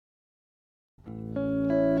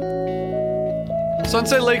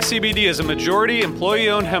Sunset Lake CBD is a majority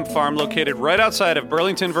employee-owned hemp farm located right outside of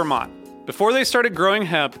Burlington, Vermont. Before they started growing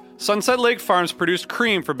hemp, Sunset Lake Farms produced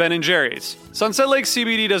cream for Ben & Jerry's. Sunset Lake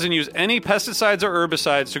CBD doesn't use any pesticides or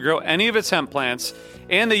herbicides to grow any of its hemp plants,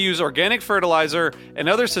 and they use organic fertilizer and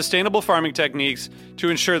other sustainable farming techniques to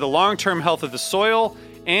ensure the long-term health of the soil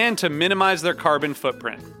and to minimize their carbon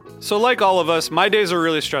footprint. So like all of us, my days are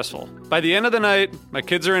really stressful. By the end of the night, my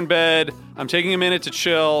kids are in bed, I'm taking a minute to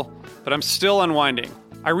chill, but I'm still unwinding.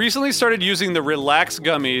 I recently started using the Relax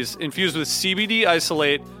gummies infused with CBD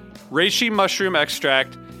isolate, reishi mushroom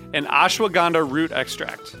extract, and ashwagandha root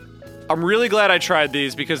extract. I'm really glad I tried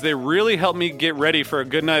these because they really helped me get ready for a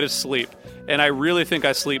good night of sleep, and I really think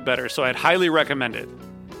I sleep better, so I'd highly recommend it.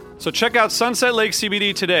 So check out Sunset Lake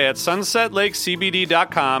CBD today at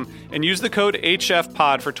sunsetlakecbd.com and use the code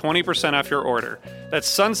HFPOD for 20% off your order. That's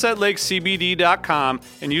sunsetlakecbd.com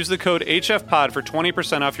and use the code HFPOD for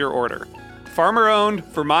 20% off your order. Farmer-owned,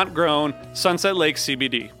 Vermont-grown, Sunset Lake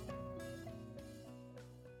CBD.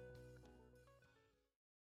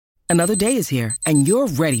 Another day is here, and you're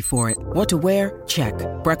ready for it. What to wear? Check.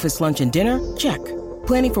 Breakfast, lunch, and dinner? Check.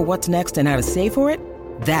 Planning for what's next and how to save for it?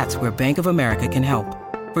 That's where Bank of America can help.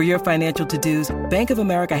 For your financial to-dos, Bank of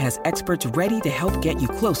America has experts ready to help get you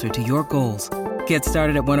closer to your goals. Get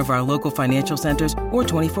started at one of our local financial centers or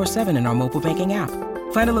 24/7 in our mobile banking app.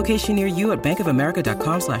 Find a location near you at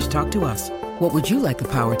bankofamerica.com/talktous. What would you like the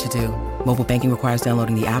power to do? Mobile banking requires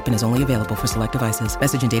downloading the app and is only available for select devices.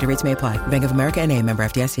 Message and data rates may apply. Bank of America N.A., member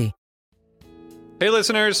FDIC. Hey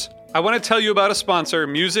listeners, I want to tell you about a sponsor,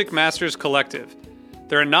 Music Masters Collective.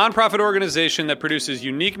 They're a nonprofit organization that produces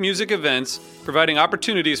unique music events, providing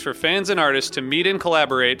opportunities for fans and artists to meet and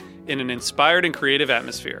collaborate in an inspired and creative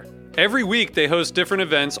atmosphere. Every week, they host different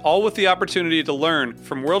events, all with the opportunity to learn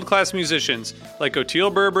from world-class musicians like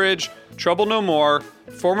Oteil Burbridge, Trouble No More,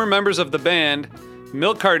 former members of the band,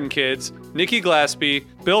 Milk Carton Kids, Nikki Glaspie,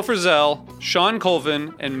 Bill Frisell, Sean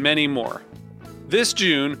Colvin, and many more. This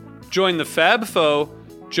June, join the Fab Four,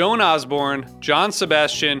 Joan Osborne, John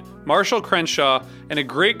Sebastian, Marshall Crenshaw, and a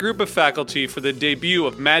great group of faculty for the debut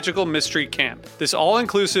of Magical Mystery Camp. This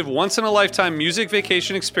all-inclusive, once-in-a-lifetime music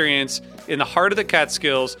vacation experience in the heart of the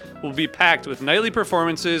Catskills will be packed with nightly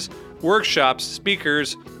performances, workshops,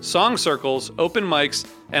 speakers, song circles, open mics,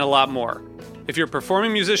 and a lot more. If you're a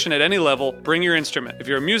performing musician at any level, bring your instrument. If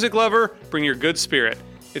you're a music lover, bring your good spirit.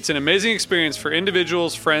 It's an amazing experience for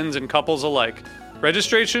individuals, friends, and couples alike.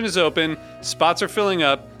 Registration is open, spots are filling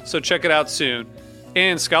up, so check it out soon.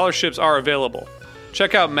 And scholarships are available.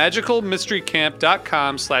 Check out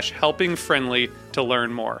magicalmysterycamp.com/helpingfriendly to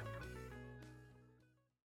learn more.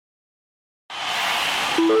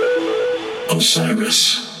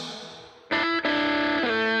 Osiris.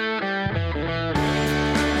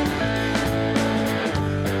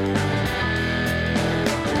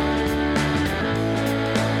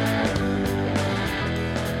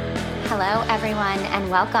 Hello, everyone, and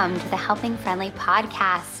welcome to the Helping Friendly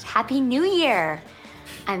podcast. Happy New Year!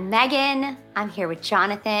 I'm Megan. I'm here with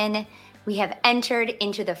Jonathan. We have entered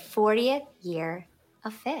into the 40th year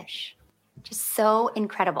of Phish. Just so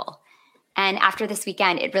incredible. And after this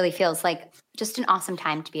weekend, it really feels like just an awesome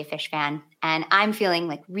time to be a Phish fan. And I'm feeling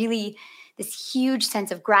like really this huge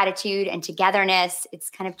sense of gratitude and togetherness.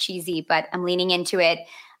 It's kind of cheesy, but I'm leaning into it.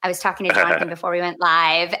 I was talking to Jonathan before we went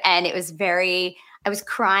live, and it was I was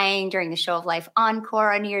crying during the Show of Life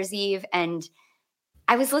encore on New Year's Eve, and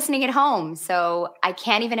I was listening at home, so I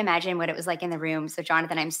can't even imagine what it was like in the room. So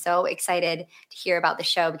Jonathan, I'm so excited to hear about the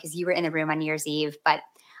show because you were in the room on New Year's Eve, but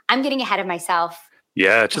I'm getting ahead of myself.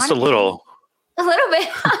 Yeah, just Jonathan, a little. A little bit.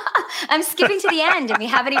 I'm skipping to the end and we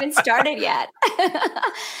haven't even started yet.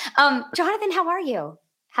 Jonathan, how are you?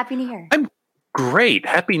 Happy New Year. I'm great.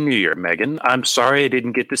 Happy New Year, Megan. I'm sorry I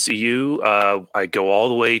didn't get to see you. I go all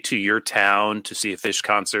the way to your town to see a Phish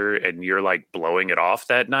concert and you're like blowing it off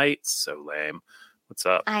that night. So lame. What's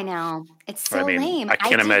up? I know. It's so lame. I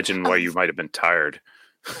can't imagine why you might have been tired.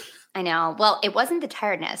 I know. Well, it wasn't the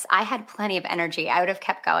tiredness. I had plenty of energy. I would have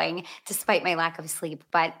kept going despite my lack of sleep,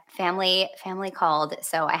 but family called,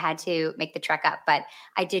 so I had to make the trek up. But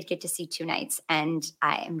I did get to see 2 nights, and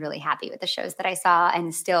I am really happy with the shows that I saw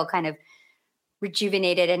and still kind of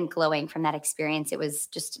rejuvenated and glowing from that experience. It was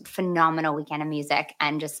just a phenomenal weekend of music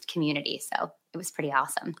and just community, so it was pretty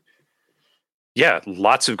awesome. Yeah,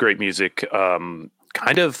 lots of great music.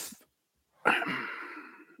 Kind of...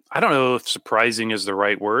 I don't know if surprising is the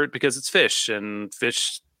right word because it's Phish and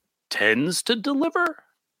Phish tends to deliver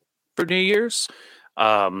for New Year's.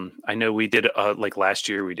 I know we did like last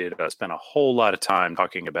year. We did spend a whole lot of time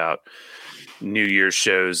talking about New Year's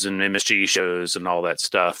shows and MSG shows and all that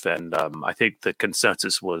stuff. And I think the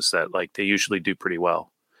consensus was that like they usually do pretty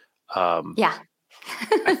well. Yeah.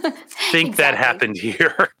 I think that happened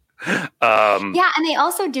here. Yeah, and they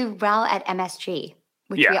also do well at MSG,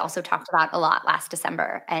 which we also talked about a lot last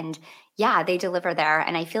December. And yeah, they deliver there.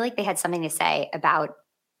 And I feel like they had something to say about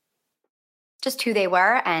just who they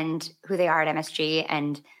were and who they are at MSG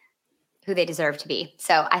and who they deserve to be.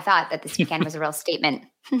 So I thought that this weekend was a real statement.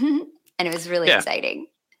 And it was really exciting.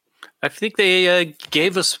 I think they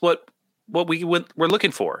gave us what we were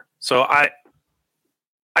looking for. So I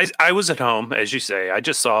was at home, as you say. I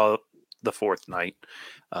just saw the fourth night,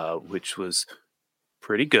 which was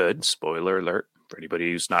pretty good. Spoiler alert for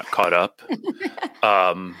anybody who's not caught up.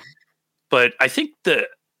 But I think the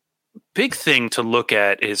big thing to look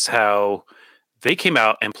at is how they came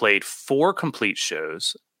out and played 4 complete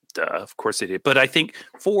shows. Of course they did, but I think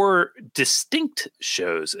 4 distinct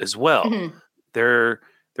shows as well. Mm-hmm. They're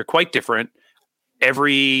quite different.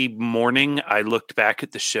 Every morning I looked back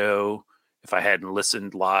at the show if I hadn't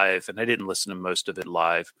listened live, and I didn't listen to most of it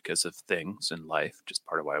live because of things in life, just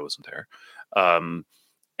part of why I wasn't there.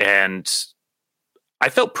 And I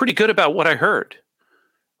felt pretty good about what I heard.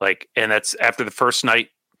 And that's after the first night,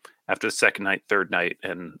 after the second night, third night,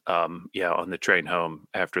 and on the train home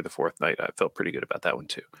after the fourth night, I felt pretty good about that one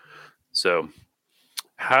too. So,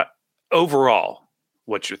 overall,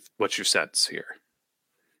 what's your sense here?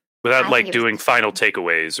 Without doing final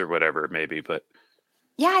takeaways or whatever, maybe, but.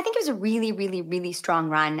 Yeah, I think it was a really, really, really strong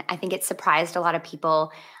run. I think it surprised a lot of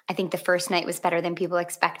people. I think the first night was better than people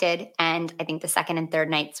expected. And I think the second and third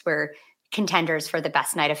nights were contenders for the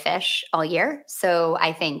best night of Phish all year. So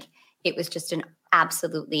I think it was just an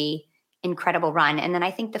absolutely incredible run. And then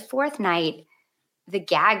I think the fourth night, the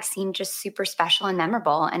gag seemed just super special and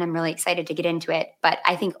memorable. And I'm really excited to get into it. But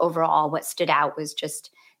I think overall what stood out was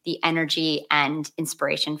just the energy and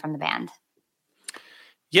inspiration from the band.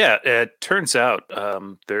 Yeah, it turns out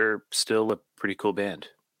they're still a pretty cool band.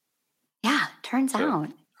 Yeah, turns out.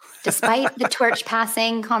 Despite the torch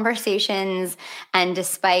passing conversations and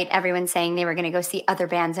despite everyone saying they were going to go see other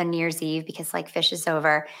bands on New Year's Eve because Phish is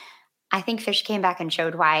over, I think Phish came back and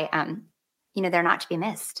showed why, they're not to be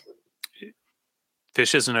missed.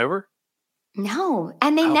 Phish isn't over? No,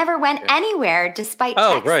 and they never went anywhere despite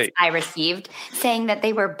texts I received saying that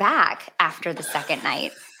they were back after the second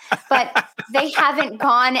night. But they haven't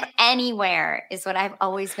gone anywhere, is what I've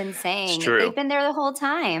always been saying. It's true. They've been there the whole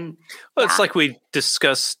time. Well, it's like we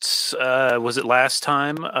discussed, was it last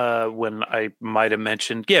time when I might have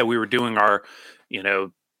mentioned, we were doing our,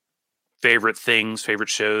 favorite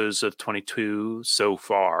shows of 22 so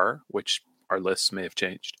far, which our lists may have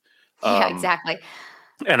changed. Yeah, exactly.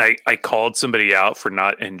 And I called somebody out for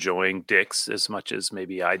not enjoying Dick's as much as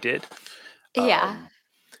maybe I did. Yeah.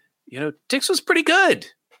 Dick's was pretty good.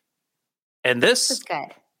 And this was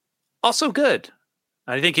good. Also good.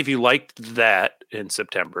 I think if you liked that in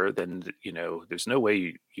September, then, there's no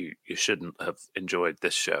way you shouldn't have enjoyed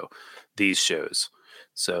these shows.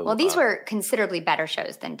 So, well, these were considerably better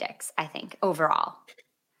shows than Dick's, I think, overall.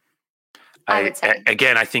 I would say.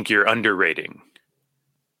 Again, I think you're underrating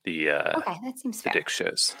okay, that seems fair. The Dick's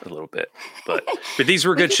shows a little bit, but these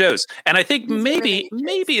were good shows. And I think maybe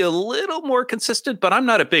a little more consistent, but I'm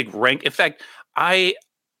not a big rank. In fact, I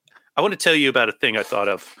want to tell you about a thing I thought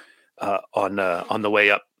of on the way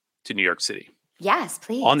up to New York City. Yes,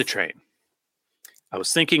 please. On the train, I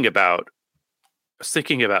was thinking about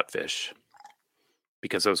Phish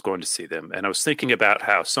because I was going to see them, and I was thinking about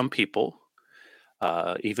how some people,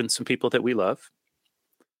 even some people that we love,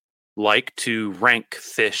 like to rank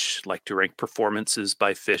Phish, like to rank performances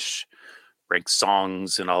by Phish, rank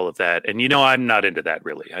songs and all of that. And, I'm not into that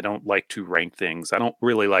really. I don't like to rank things. I don't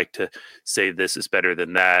really like to say this is better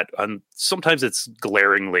than that. Sometimes it's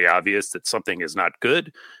glaringly obvious that something is not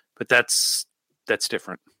good, but that's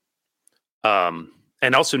different.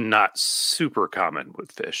 And also not super common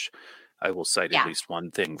with Phish. I will cite at least one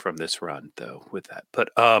thing from this run though with that. But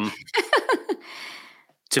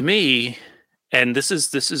to me, and this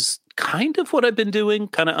is kind of what I've been doing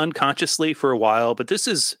kind of unconsciously for a while, but this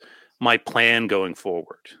is my plan going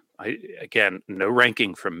forward. Again, no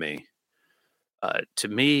ranking from me. To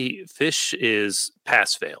me, Phish is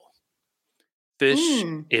pass fail.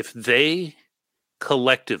 Phish, if they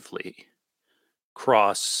collectively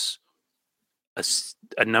cross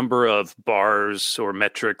a number of bars or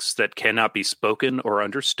metrics that cannot be spoken or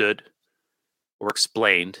understood or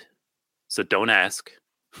explained, so don't ask.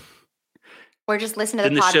 Or just listen to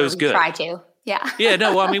the pod where we try to. Yeah. Yeah,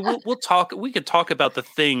 no, I mean, we'll talk. We could talk about the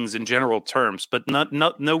things in general terms, but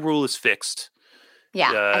no rule is fixed.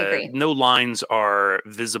 Yeah, I agree. No lines are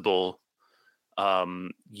visible.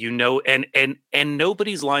 And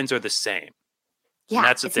nobody's lines are the same. Yeah, And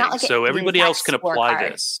that's the it's thing. not like So an everybody exact else can apply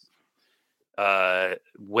scorecard. this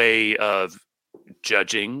way of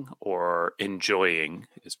judging, or enjoying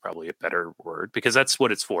is probably a better word, because that's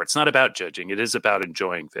what it's for. It's not about judging. It is about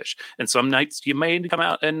enjoying Phish. And some nights you may come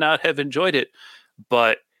out and not have enjoyed it,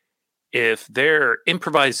 but if they're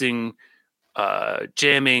improvising,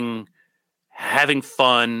 jamming, having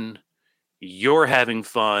fun, you're having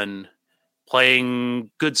fun,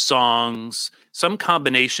 playing good songs, some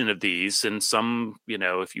combination of these, and some,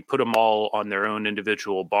 if you put them all on their own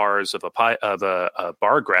individual bars of a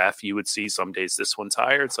bar graph, you would see some days this one's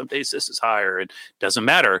higher and some days this is higher. And it doesn't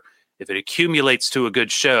matter if it accumulates to a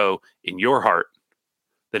good show in your heart,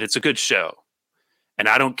 that it's a good show. And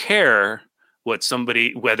I don't care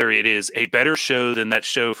whether it is a better show than that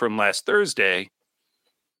show from last Thursday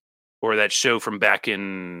or that show from back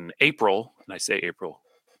in April. And I say April.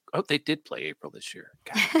 Oh, they did play April this year.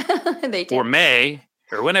 They did. Or May,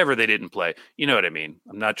 or whenever they didn't play. You know what I mean?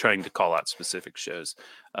 I'm not trying to call out specific shows.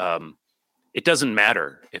 It doesn't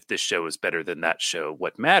matter if this show is better than that show.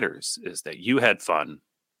 What matters is that you had fun,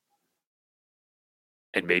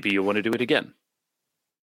 and maybe you want to do it again.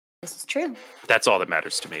 This is true. That's all that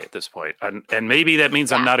matters to me at this point. And maybe that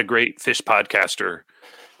means I'm not a great Phish podcaster.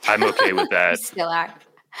 I'm okay with that. You still are.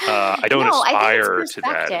 I don't aspire to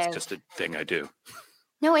that. perspective. It's just a thing I do.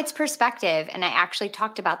 No, it's perspective. And I actually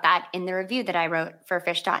talked about that in the review that I wrote for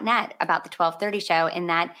Phish.net about the 1230 show, in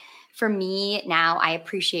that for me now, I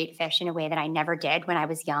appreciate Phish in a way that I never did when I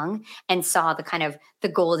was young and saw the kind of the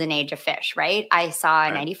golden age of Phish, right? I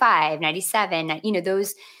saw 95, 97,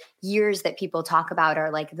 those years that people talk about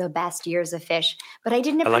are like the best years of Phish, but I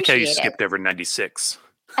didn't appreciate it. I like how you skipped over 96.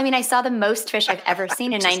 I mean, I saw the most Phish I've ever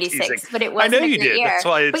seen in 96, teasing. but it wasn't I know you a great did. year. That's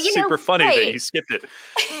why it's super funny that you skipped it.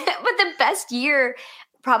 But the best year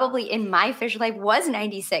probably in my Phish life was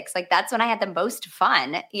 96. Like that's when I had the most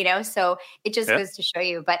fun, so it just goes to show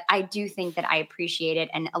you. But I do think that I appreciate it.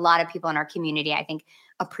 And a lot of people in our community, I think,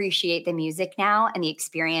 appreciate the music now and the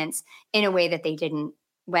experience in a way that they didn't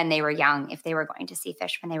when they were young, if they were going to see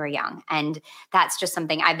Phish when they were young. And that's just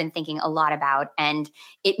something I've been thinking a lot about. And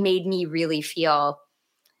it made me really feel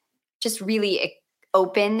just really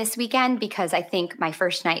open this weekend, because I think my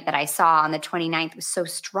first night that I saw on the 29th was so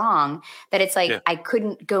strong that it's like I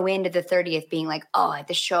couldn't go into the 30th being like, oh, at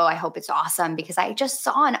the show, I hope it's awesome, because I just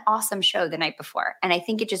saw an awesome show the night before. And I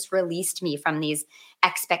think it just released me from these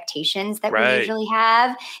expectations that we usually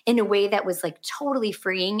have in a way that was like totally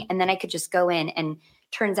freeing. And then I could just go in, and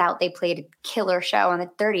turns out they played a killer show on the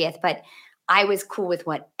 30th, but I was cool with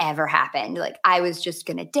whatever happened. Like I was just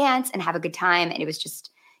going to dance and have a good time. And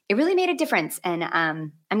it really made a difference. And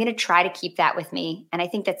I'm going to try to keep that with me. And I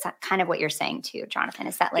think that's kind of what you're saying too, Jonathan,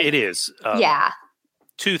 is that like, it is.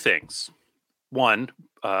 Two things. One,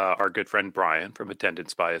 our good friend Brian from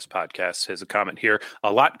Attendance Bias Podcast has a comment here.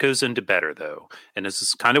 A lot goes into better though. And this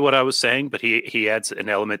is kind of what I was saying, but he adds an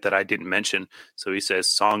element that I didn't mention. So he says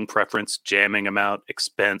song preference, jamming amount,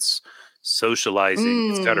 expense,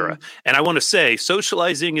 socializing, etc. And I want to say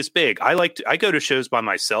socializing is big. I go to shows by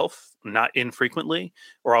myself, not infrequently,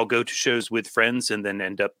 or I'll go to shows with friends and then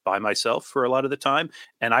end up by myself for a lot of the time.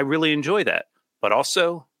 And I really enjoy that. But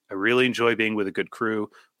also, I really enjoy being with a good crew,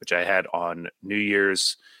 which I had on New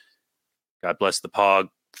Year's. God bless the Pog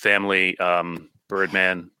family,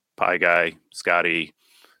 Birdman, Pie Guy, Scotty,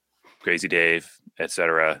 Crazy Dave,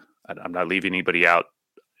 etc. I'm not leaving anybody out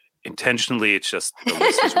intentionally. It's just the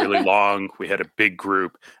list is really long. We had a big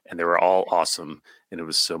group, and they were all awesome, and it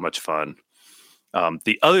was so much fun.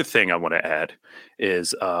 The other thing I want to add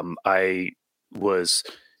is I was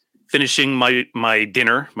finishing my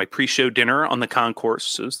dinner, my pre-show dinner on the concourse.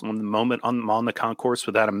 So it was the moment I'm on the concourse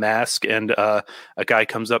without a mask, and a guy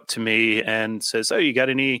comes up to me and says, "Oh, you got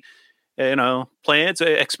any, plans,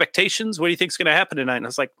 expectations? What do you think's going to happen tonight?" And I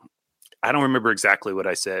was like, I don't remember exactly what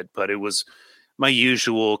I said, but it was my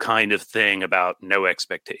usual kind of thing about no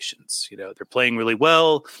expectations. They're playing really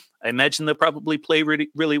well. I imagine they'll probably play really,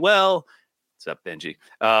 really well. What's up, Benji?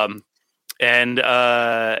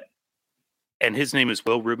 And his name is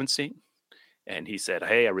Will Rubenstein. And he said,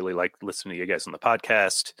 "Hey, I really like listening to you guys on the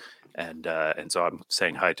podcast." And so I'm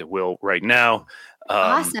saying hi to Will right now.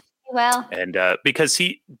 Awesome. Well, and because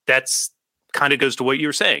that's kind of goes to what you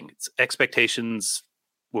were saying. It's expectations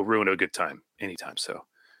will ruin a good time anytime. So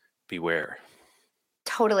beware.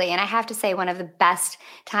 Totally. And I have to say, one of the best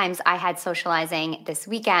times I had socializing this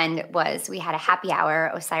weekend was we had a happy hour,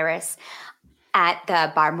 Osiris. at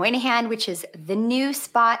the Bar Moynihan, which is the new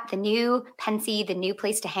spot, the new Pensy, the new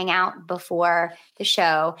place to hang out before the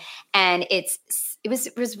show. And it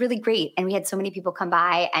was really great. And we had so many people come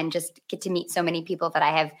by and just get to meet so many people that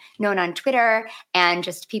I have known on Twitter and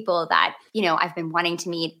just people that, I've been wanting to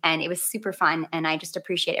meet. And it was super fun. And I just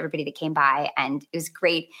appreciate everybody that came by. And it was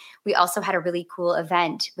great. We also had a really cool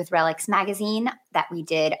event with Relics Magazine that we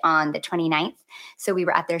did on the 29th. So we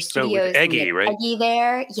were at their studios. So Eggy, right? Eggy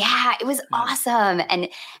there. Yeah, it was awesome. And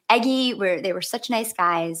Eggy, they were such nice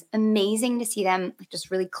guys. Amazing to see them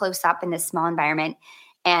just really close up in this small environment.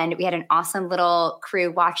 And we had an awesome little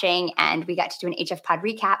crew watching, and we got to do an HF Pod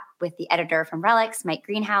recap with the editor from Relics, Mike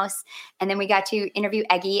Greenhouse. And then we got to interview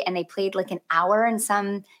Eggy, and they played like an hour and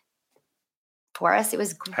some for us. It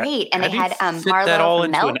was great. And they had Marlo that all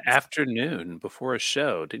into Melt. an afternoon before a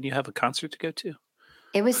show. Didn't you have a concert to go to?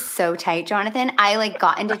 It was so tight, Jonathan. I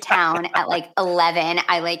got into town at 11.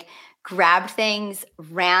 I grabbed things,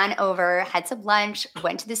 ran over, had some lunch,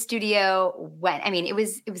 went to the studio, it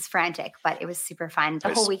was frantic, but it was super fun.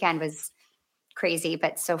 The whole weekend was crazy,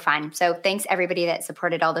 but so fun. So thanks everybody that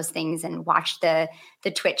supported all those things and watched the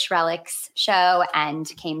Twitch Relics show and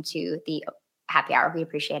came to the happy hour. We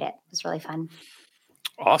appreciate it. It was really fun.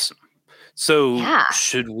 Awesome. So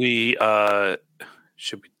should we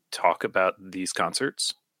talk about these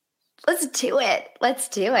concerts? Let's do it.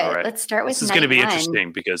 Right. Let's start with This is going to be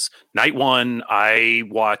interesting because night one, I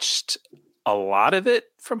watched a lot of it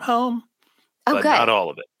from home, but not all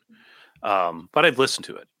of it. But I've listened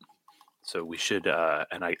to it. So we should,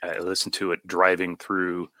 and I listened to it driving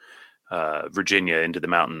through Virginia into the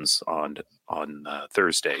mountains on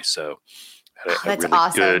Thursday. So a really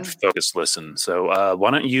good focused listen. So why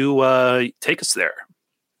don't you take us there?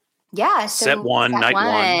 Yeah. So set one, night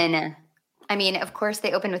one. Of course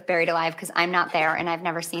they opened with Buried Alive because I'm not there and I've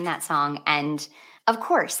never seen that song. And of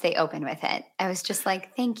course they opened with it. I was just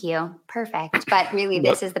like, thank you. Perfect. But really,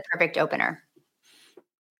 this is the perfect opener.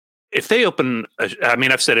 If they open,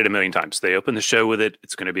 I've said it a million times. They open the show with it.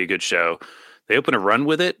 It's going to be a good show. They open a run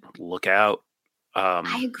with it. Look out.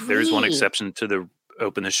 I agree. There's one exception to the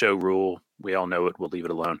open the show rule. We all know it. We'll leave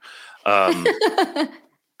it alone.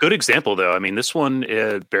 Good example, though. This one,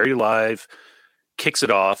 Buried Alive, kicks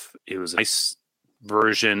it off. It was a nice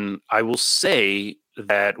version. I will say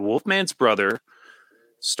that Wolfman's Brother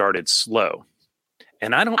started slow.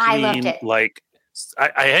 And I don't mean like,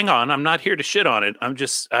 I hang on. I'm not here to shit on it. I'm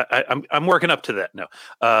just, I'm working up to that. No.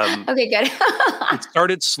 Okay, good. It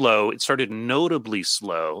started slow. It started notably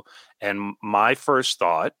slow. And my first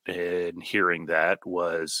thought in hearing that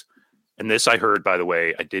was, and this I heard, by the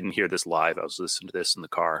way, I didn't hear this live. I was listening to this in the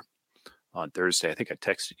car on Thursday. I think I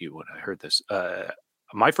texted you when I heard this.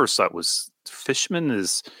 My first thought was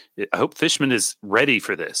I hope Fishman is ready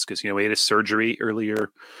for this because, he had a surgery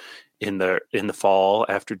earlier in the fall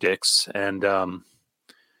after Dick's. And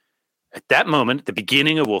at that moment, at the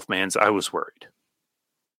beginning of Wolfman's, I was worried.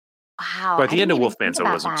 Wow. By the end of Wolfman's,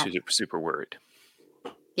 I wasn't super worried.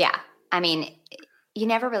 Yeah. You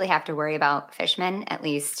never really have to worry about Fishman, at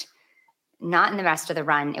least not in the rest of the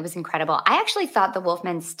run. It was incredible. I actually thought the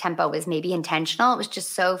Wolfman's tempo was maybe intentional. It was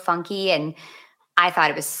just so funky, and I thought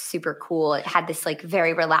it was super cool. It had this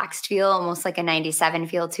very relaxed feel, almost like a 97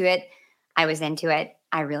 feel to it. I was into it.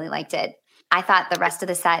 I really liked it. I thought the rest of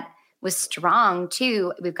the set was strong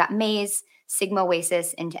too. We've got Maze, Sigma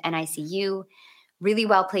Oasis into NICU, really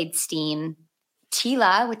well played Steam,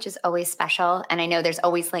 Tila, which is always special. And I know there's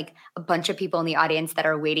always a bunch of people in the audience that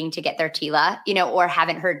are waiting to get their Tila, or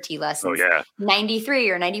haven't heard Tila since 93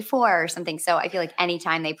 or 94 or something. So I feel like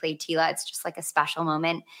anytime they play Tila, it's just a special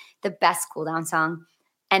moment. The best cool down song.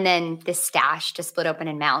 And then this Stash to Split Open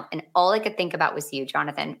and Melt. And all I could think about was you,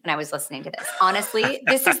 Jonathan, when I was listening to this. Honestly,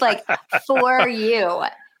 this is for you.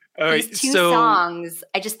 These two songs,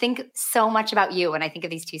 I just think so much about you when I think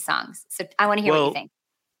of these two songs. So I want to hear what you think.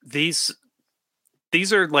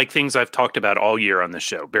 These are things I've talked about all year on the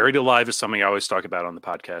show. Buried Alive is something I always talk about on the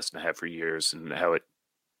podcast and have for years, and how it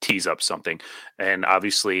tees up something. And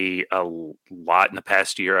obviously a lot in the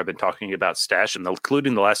past year, I've been talking about Stash, and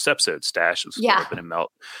including the last episode, Stash was Open and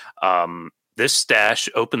Melt. This Stash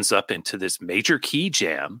opens up into this major key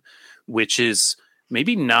jam, which is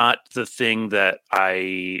maybe not the thing that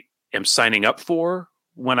I am signing up for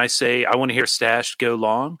when I say I want to hear Stash go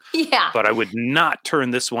long. Yeah. But I would not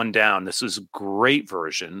turn this one down. This is a great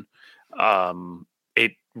version.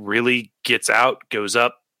 It really gets out, goes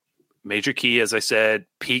up, major key, as I said,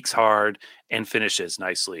 peaks hard, and finishes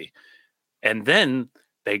nicely. And then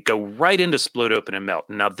they go right into Split Open and Melt.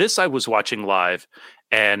 Now, this I was watching live,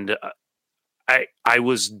 and I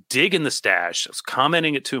was digging the stash. I was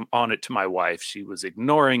commenting on it to my wife. She was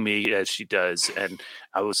ignoring me as she does, and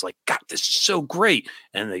I was like, "God, this is so great!"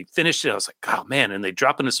 And they finished it. I was like, "Oh man!" And they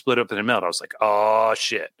drop in a split up in the melt. I was like, "Oh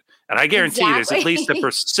shit!" And I guarantee there's at least a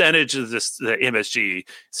percentage of this. The MSG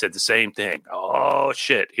said the same thing. Oh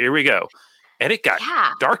shit! Here we go, and it got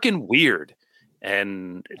dark and weird,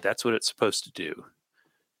 and that's what it's supposed to do.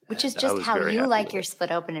 Which is just how you like your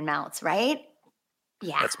split open and melts, right?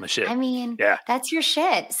 Yeah. That's my shit. I mean, that's your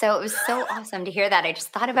shit. So it was so awesome to hear that. I just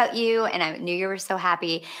thought about you and I knew you were so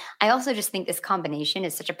happy. I also just think this combination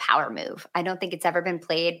is such a power move. I don't think it's ever been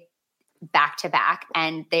played back to back,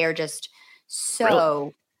 and they are just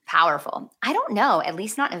so powerful. I don't know, at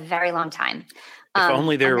least not in a very long time. If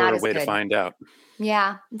only there were a way to find out.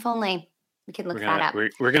 Yeah, if only we could look that up.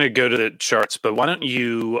 We're going to go to the charts, but why don't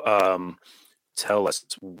you tell us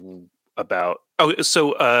about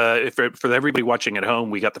for everybody watching at home,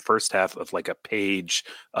 we got the first half of like a page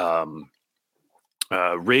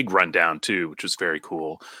rig rundown too, which was very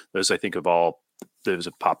cool. Those I think those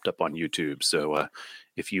have popped up on YouTube. So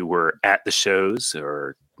if you were at the shows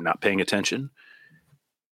or not paying attention,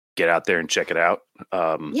 get out there and check it out.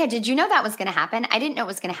 Did you know that was going to happen? I didn't know it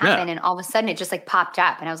was going to happen, and all of a sudden it just like popped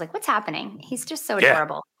up, and I was like, "What's happening?" He's just so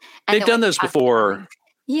adorable. And they've done those before.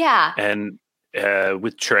 Yeah, and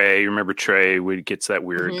with Trey, remember Trey? We gets that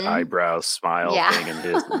weird eyebrow smile thing in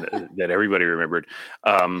his that everybody remembered.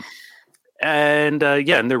 And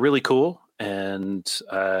they're really cool. And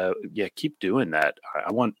keep doing that.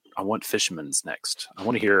 I want Fishman's next. I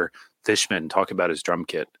want to hear Fishman talk about his drum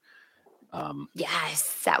kit.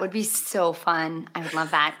 Yes, that would be so fun. I would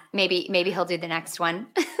love that. Maybe he'll do the next one.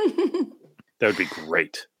 That would be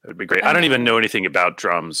great. That would be great. I don't even know anything about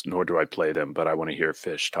drums, nor do I play them, but I want to hear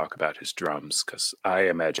Fish talk about his drums because I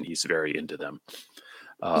imagine he's very into them.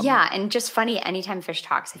 And just funny. Anytime Fish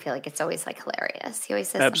talks, I feel like it's always like hilarious. He always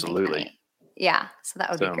says something funny. Yeah, so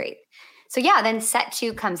that would be great. So then set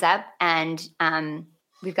 2 comes up, and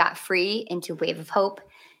we've got Free into Wave of Hope,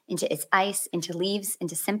 into It's Ice, into Leaves,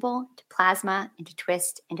 into Simple, to Plasma, into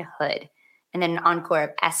Twist, into Hood. And then an encore of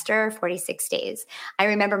Esther, 46 Days. I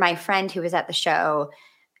remember my friend who was at the show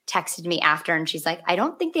texted me after, and she's like, I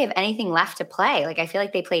don't think they have anything left to play. Like, I feel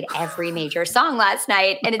like they played every major song last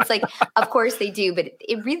night. And it's like, of course they do, but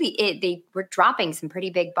they were dropping some pretty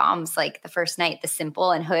big bombs like the first night. The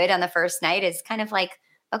Simple and Hood on the first night is kind of like,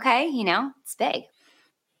 okay, it's big.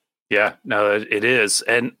 Yeah, no, it is.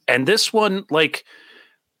 And this one, like,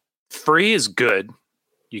 Free is good.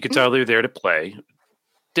 You can tell they're there to play.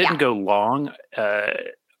 Didn't go long.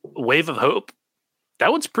 Wave of Hope,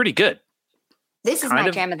 that one's pretty good. This is my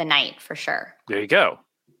jam of the night for sure. There you go.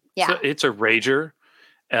 Yeah. So it's a rager.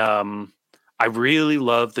 I really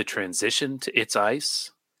love the transition to It's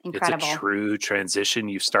Ice. Incredible. It's a true transition.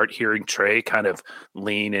 You start hearing Trey kind of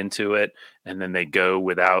lean into it, and then they go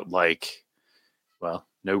without no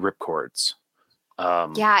ripcords.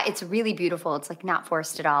 It's really beautiful. It's like not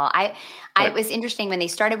forced at all. It was interesting when they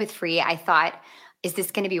started with Free. I thought, is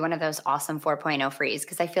this going to be one of those awesome 4.0 Frees?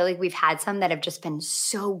 Because I feel like we've had some that have just been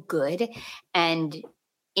so good and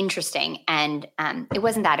interesting. And it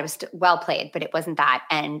wasn't that. It was well played, but it wasn't that.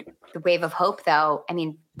 And the Wave of Hope, though, I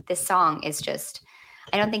mean, this song is just,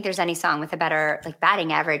 I don't think there's any song with a better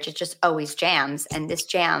batting average. It just always jams. And this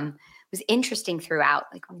jam was interesting throughout,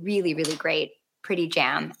 really, really great, pretty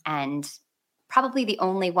jam. And probably the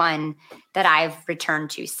only one that I've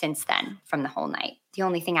returned to since then from the whole night. The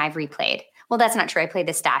only thing I've replayed. Well, that's not true. I played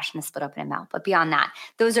the Stash and the Split Open and Melt. But beyond that,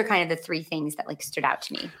 those are kind of the 3 things that stood out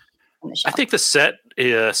to me from the show. I think the set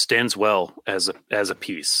stands well as a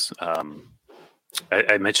piece.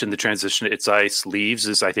 I mentioned the transition to It's Ice. Leaves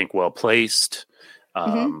is, I think, well placed.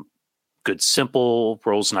 Good Simple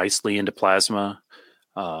rolls nicely into Plasma,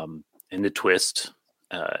 into Twist.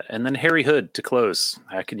 And then Harry Hood to close.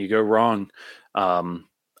 How can you go wrong? And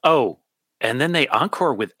then they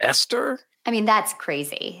encore with Esther. I mean, that's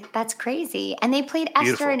crazy. That's crazy. And they played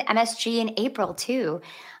Esther and MSG in April too.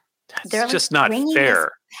 They're just not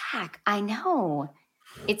fair. Back. I know.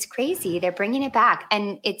 It's crazy. They're bringing it back,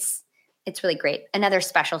 and it's really great. Another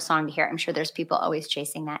special song to hear. I'm sure there's people always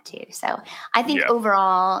chasing that too. So I think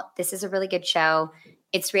overall, this is a really good show.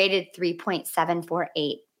 It's rated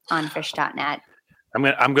 3.748 on Fish.net.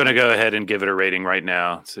 I'm going to go ahead and give it a rating right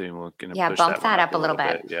now. So we're going to bump that up a little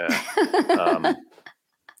bit. Yeah.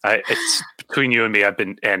 It's between you and me.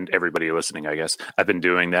 And everybody listening, I guess, I've been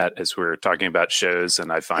doing that as we're talking about shows,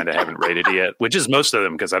 and I find I haven't rated it yet, which is most of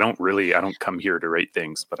them because I don't come here to rate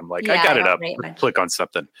things, but I'm like, I got it up. Click on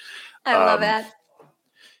something. I love that.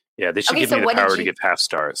 Yeah, they should give me the power to give half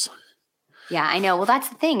stars. Yeah, I know. Well, that's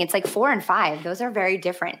the thing. It's 4 and 5. Those are very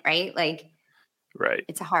different, right? Right.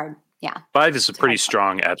 It's a hard, yeah. 5 is a pretty hard.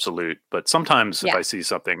 strong absolute, but sometimes if Yeah. I see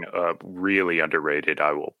something really underrated,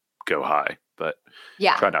 I will go high, but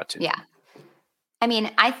Yeah. try not to. Yeah. I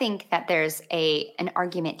mean, I think that there's an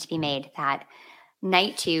argument to be made that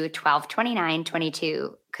night 2, 12, 29,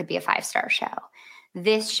 22 could be a 5-star show.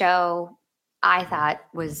 This show, I thought,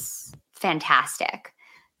 was fantastic.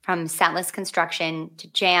 From setlist construction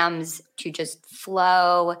to jams to just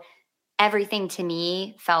flow, everything to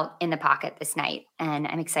me felt in the pocket this night, and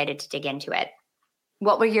I'm excited to dig into it.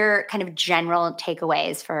 What were your kind of general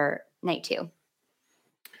takeaways for night 2?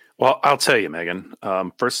 Well, I'll tell you, Megan.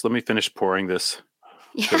 First, let me finish pouring this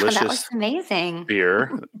delicious that was amazing.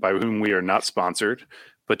 beer, by whom we are not sponsored.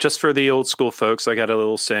 But just for the old school folks, I got a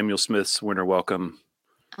little Samuel Smith's Winter Welcome.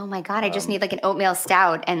 Oh my God, I just need like an oatmeal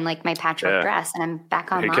stout and like my patchwork dress, and I'm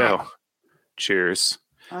back on There you go. Cheers.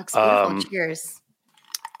 It looks beautiful. Cheers.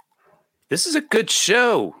 This is a good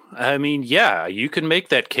show. I mean, yeah, you can make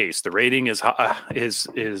that case. The rating is high,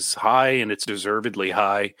 and it's deservedly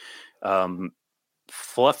high.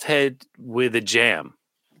 Fluffhead with a jam.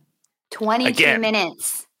 22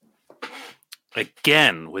 minutes.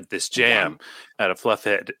 Again with this jam out of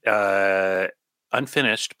Fluffhead.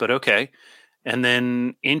 Unfinished, but okay. And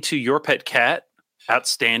then into Your Pet Cat.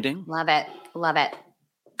 Outstanding. Love it. Love it.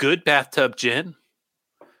 Good bathtub gin.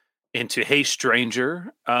 Into Hey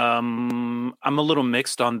Stranger. I'm a little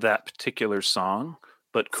mixed on that particular song,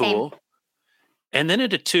 but cool. Same. And then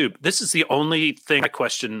into Tube. This is the only thing I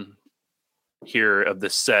question here of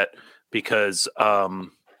this set, because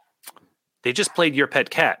they just played Your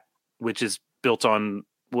Pet Cat, which is built on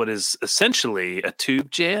what is essentially a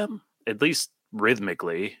tube jam, at least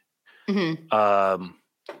rhythmically. Mm-hmm.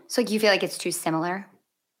 So you feel like it's too similar?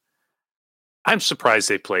 I'm surprised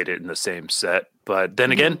they played it in the same set, but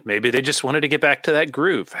then again, maybe they just wanted to get back to that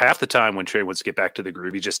groove. Half the time when Trey wants to get back to the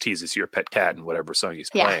groove, he just teases Your Pet Cat in whatever song he's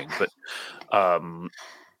playing.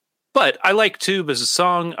 But I like Tube as a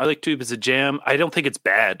song. I like Tube as a jam. I don't think it's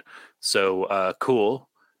bad. So cool.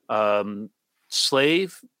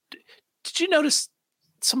 Slave. Did you notice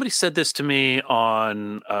somebody said this to me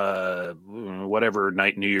on whatever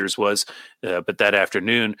night New Year's was, but that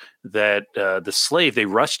afternoon, that the Slave, they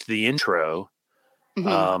rushed the intro.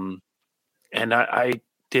 And I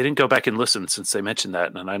didn't go back and listen since they mentioned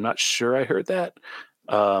that, and I'm not sure I heard that.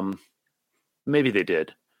 Maybe they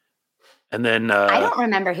did. And then I don't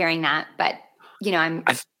remember hearing that, but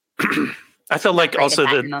I felt like also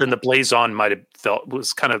then the Blaze On might have felt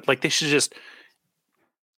was kind of like they should just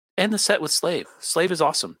end the set with Slave. Slave is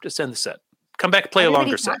awesome. Just end the set. Come back, play a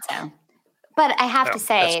longer set. So. But I have to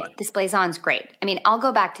say, this Blaze On's great. I mean, I'll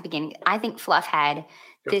go back to the beginning. I think Fluffhead,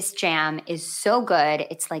 this jam is so good.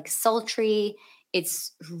 It's like sultry.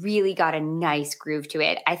 It's really got a nice groove to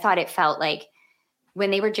it. I thought it felt like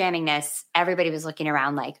when they were jamming this, everybody was looking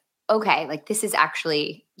around like, okay, like this is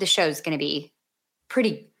actually, the show's going to be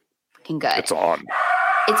pretty freaking good. It's on.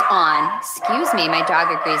 It's on. Excuse me. My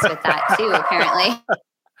dog agrees with that too, apparently.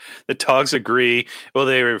 The dogs agree. Well,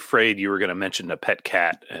 they were afraid you were going to mention a pet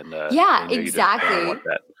cat. And yeah, exactly.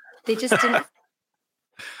 They just didn't.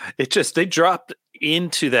 They dropped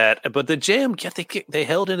into that. But the jam, they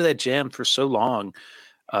held into that jam for so long.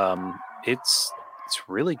 It's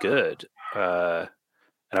really good. And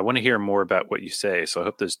I want to hear more about what you say. So I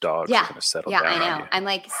hope those dogs are going to settle down. Yeah, I know. I'm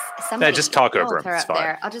like, somebody. Just talk over them. It's fine.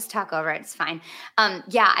 There. I'll just talk over it. It's fine.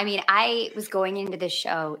 Yeah, I mean, I was going into this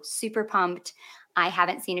show super pumped. I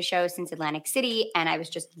haven't seen a show since Atlantic City, and I was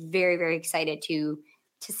just very, very excited to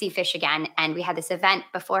see Fish again. And we had this event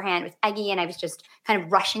beforehand with Eggy, and I was just kind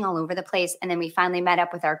of rushing all over the place. And then we finally met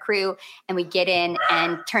up with our crew, and we get in,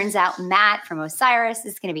 and turns out Matt from Osiris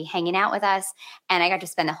is going to be hanging out with us. And I got to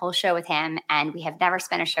spend the whole show with him, and we have never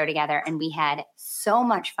spent a show together. And we had so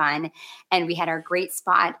much fun. And we had our great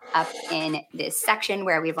spot up in this section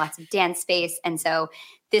where we have lots of dance space. And so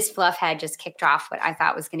this Fluffhead just kicked off what I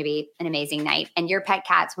thought was going to be an amazing night. And Your Pet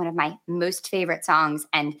Cat's one of my most favorite songs.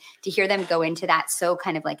 And to hear them go into that so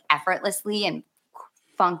kind of like effortlessly and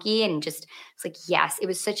funky and just, it's like, yes, it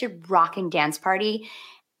was such a rocking dance party.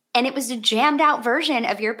 And it was a jammed out version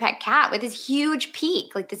of Your Pet Cat with this huge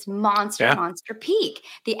peak, like this monster peak,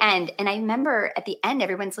 the end. And I remember at the end,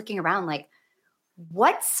 everyone's looking around like,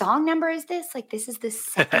 what song number is this? Like, this is the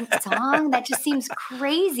second song? That just seems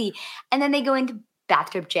crazy. And then they go into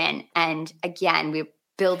Bathtub Gin. And again, we're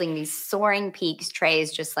building these soaring peaks,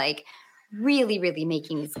 Trey's just like really, really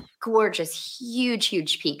making these gorgeous, huge,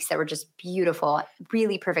 huge peaks that were just beautiful,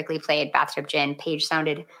 really perfectly played Bathtub Gin. Paige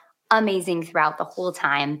sounded amazing throughout the whole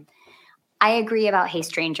time. I agree about Hey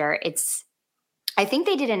Stranger. I think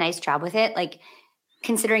they did a nice job with it. Like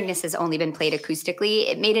considering this has only been played acoustically,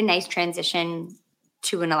 it made a nice transition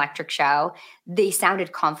to an electric show. They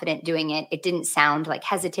sounded confident doing it. It didn't sound like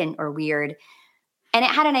hesitant or weird. And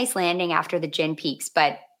it had a nice landing after the gin peaks,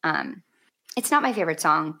 but it's not my favorite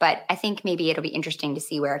song, but I think maybe it'll be interesting to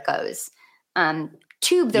see where it goes.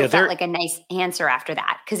 Tube, though, felt like a nice answer after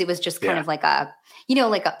that, because it was just kind of like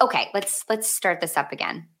okay, let's start this up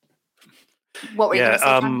again. What were you going to say,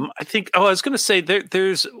 Tom? I was going to say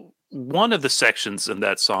there's one of the sections in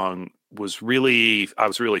that song I was really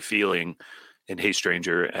feeling in Hey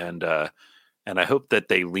Stranger, and I hope that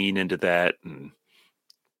they lean into that and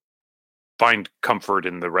find comfort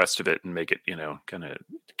in the rest of it and make it, kind of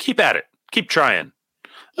keep at it, keep trying.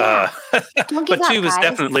 Yeah. But Tube is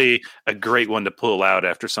definitely a great one to pull out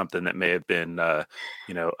after something that may have been, a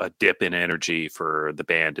dip in energy for the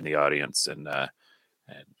band and the audience, and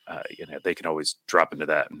they can always drop into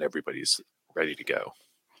that, and everybody's ready to go.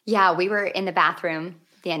 Yeah, we were in the bathroom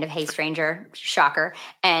at the end of Hey Stranger, shocker,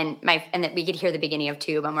 and then we could hear the beginning of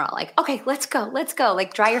Tube, and we're all like, okay, let's go,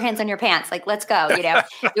 like dry your hands on your pants, like let's go. It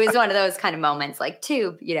was one of those kind of moments, like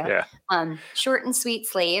Tube, Yeah. Short and sweet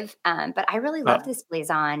Slave, but I really love this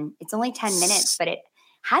Blazon. It's only 10 minutes, but it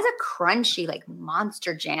has a crunchy, like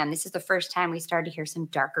monster jam. This is the first time we started to hear some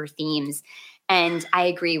darker themes. And I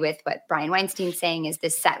agree with what Brian Weinstein's saying, is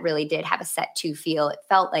this set really did have a set 2 feel. It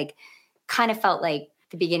felt like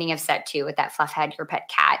the beginning of set 2 with that Fluffhead, Your Pet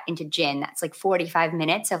Cat into Gin. That's like 45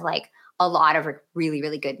 minutes of like a lot of really,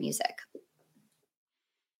 really good music.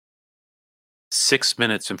 6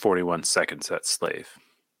 minutes and 41 seconds at Slave.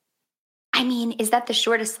 I mean, is that the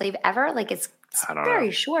shortest Slave ever? Like it's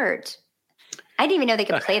very short. I didn't even know they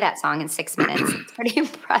could play that song in 6 minutes. It's pretty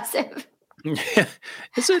impressive.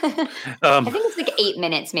 Is it? I think it's like 8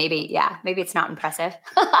 minutes, maybe. Yeah, maybe it's not impressive.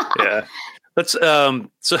 Yeah. Let's so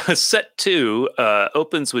set 2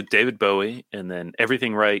 opens with David Bowie, and then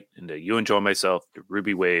Everything Right into You Enjoy Myself, to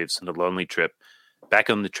Ruby Waves, and The Lonely Trip, Back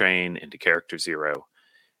on the Train into Character Zero,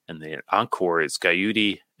 and the encore is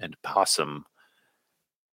Gaiuti and Possum.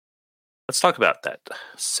 Let's talk about that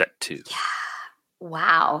set 2. Yeah.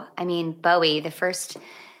 Wow. I mean, Bowie, the first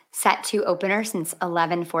set 2 opener since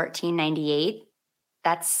 11/14/98.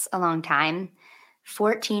 That's a long time.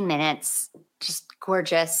 14 minutes, just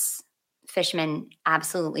gorgeous. Fishman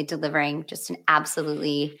absolutely delivering just an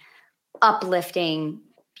absolutely uplifting,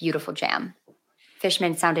 beautiful jam.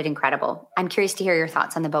 Fishman sounded incredible. I'm curious to hear your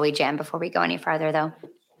thoughts on the Bowie jam before we go any farther, though.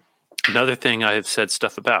 Another thing I have said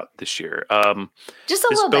stuff about this year. Just a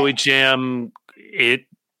little bit. This Bowie jam, this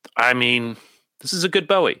is a good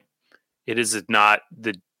Bowie. It is not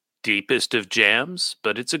the deepest of jams,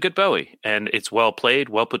 but it's a good Bowie, and it's well played,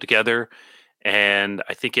 well put together, and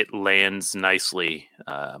I think it lands nicely.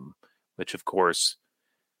 Which, of course,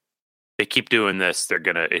 they keep doing this, they're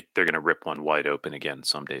gonna rip one wide open again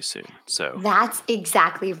someday soon. So that's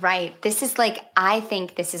exactly right. This is I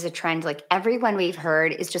think this is a trend. Like everyone we've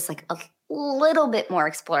heard is just like a little bit more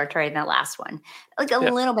exploratory than the last one,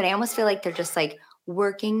 little bit. I almost feel like they're just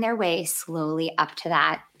working their way slowly up to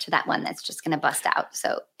that one that's just going to bust out.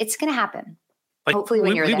 So it's going to happen. Hopefully,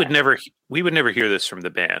 when we would never hear this from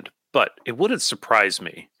the band, but it wouldn't surprise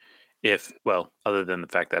me if, other than the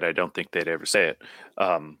fact that I don't think they'd ever say it,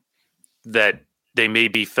 that they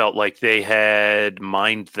maybe felt like they had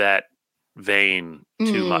mined that vein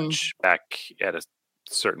too much back at a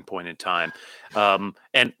certain point in time.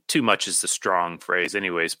 And too much is the strong phrase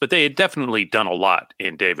anyways, but they had definitely done a lot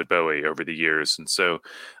in David Bowie over the years. And so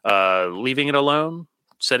leaving it alone,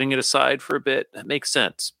 setting it aside for a bit, that makes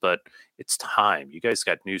sense, but it's time. You guys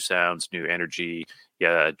got new sounds, new energy.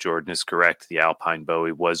 Yeah, Jordan is correct. The Alpine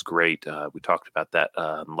Bowie was great. We talked about that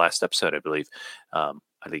in the last episode, I believe. I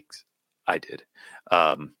think I did.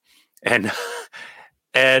 Yeah,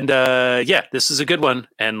 this is a good one,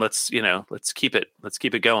 and let's keep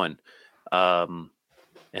it going. And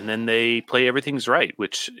then they play Everything's Right,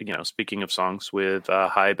 which, speaking of songs with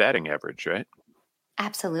high batting average, right?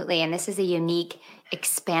 Absolutely. And this is a unique,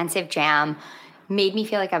 expansive jam. Made me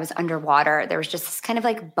feel like I was underwater. There was just this kind of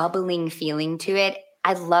bubbling feeling to it.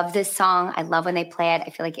 I love this song. I love when they play it. I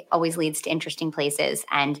feel like it always leads to interesting places,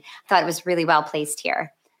 and I thought it was really well placed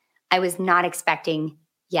here. I was not expecting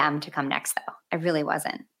Yam to come next, though. I really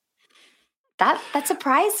wasn't. That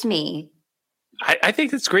surprised me. I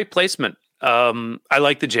think it's great placement. I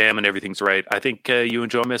like the jam and Everything's Right. I think You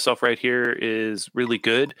Enjoy Myself right here is really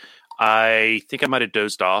good. I think I might have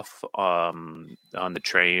dozed off on the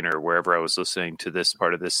train or wherever I was listening to this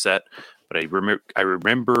part of this set, but I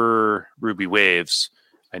remember Ruby Waves.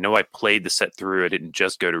 I know I played the set through. I didn't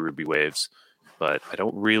just go to Ruby Waves, but I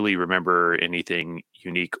don't really remember anything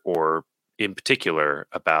unique or in particular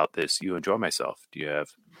about this You Enjoy Myself? Do you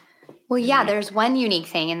have? Well, yeah, there's one unique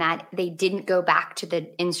thing in that they didn't go back to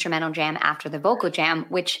the instrumental jam after the vocal jam,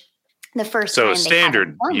 which the first So time a they standard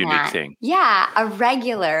haven't done unique that. thing. Yeah, a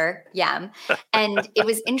regular yam. And it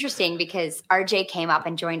was interesting because RJ came up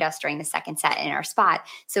and joined us during the second set in our spot.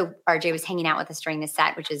 So RJ was hanging out with us during the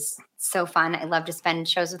set, which is so fun. I love to spend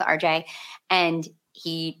shows with RJ. And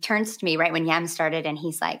he turns to me right when yam started and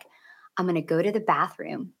he's like, I'm going to go to the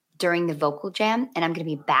bathroom during the vocal jam and I'm going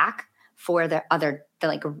to be back for the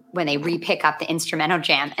like when they re-pick up the instrumental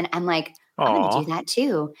jam. And I'm like, I'm going to do that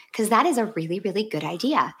too, because that is a really, really good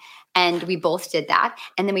idea. And we both did that.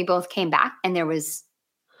 And then we both came back and there was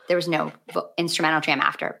no instrumental jam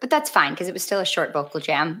after, but that's fine because it was still a short vocal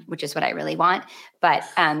jam, which is what I really want. But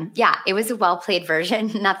yeah, it was a well-played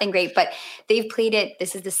version, nothing great, but they've played it.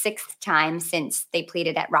 This is the 6th time since they played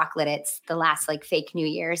it at Rock Lidditz, the last like fake New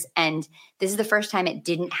Year's. And this is the first time it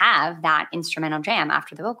didn't have that instrumental jam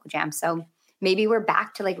after the vocal jam. So maybe we're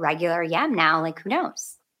back to like regular yam now. Like, who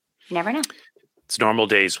knows? You never know. It's normal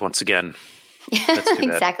days once again.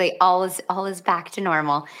 Exactly. All is back to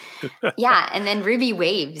normal. Yeah. And then Ruby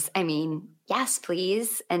Waves. I mean, yes,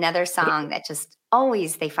 please. Another song that just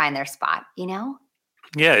always they find their spot, you know?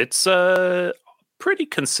 Yeah, it's pretty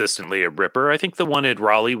consistently a ripper. I think the one at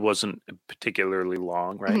Raleigh wasn't particularly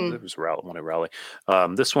long, right? Mm-hmm. There was one at Raleigh.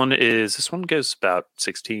 This one goes about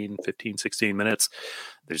 16 minutes.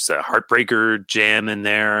 There's a Heartbreaker jam in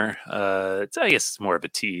there. I guess it's more of a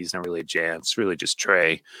tease, not really a jam. It's really just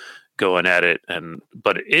Trey going at it,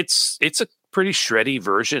 but it's a pretty shreddy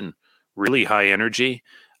version, really high energy.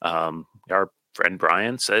 Our friend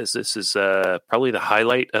Brian says this is probably the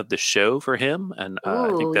highlight of the show for him, and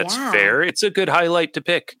I think that's fair. It's a good highlight to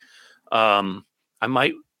pick. I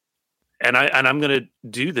might, and I'm going to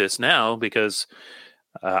do this now because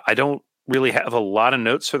I don't really have a lot of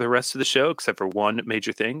notes for the rest of the show except for one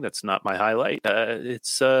major thing that's not my highlight.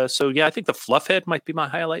 So yeah, I think the Fluffhead might be my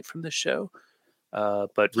highlight from this show.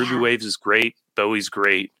 But Ruby Waves is great. Bowie's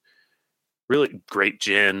great. Really great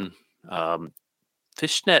gin.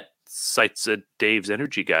 Fishnet cites a Dave's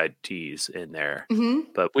Energy Guide tease in there,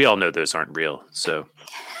 but we all know those aren't real. So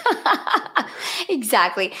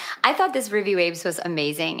exactly. I thought this Ruby Waves was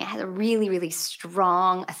amazing. It has a really, really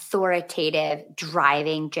strong, authoritative,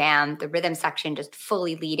 driving jam. The rhythm section just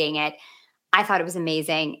fully leading it. I thought it was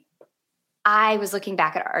amazing. I was looking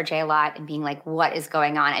back at RJ a lot and being like, what is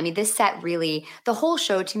going on? I mean, this set really, the whole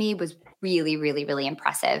show to me was really, really, really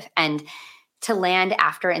impressive. And to land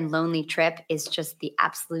after in Lonely Trip is just the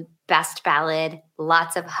absolute best ballad.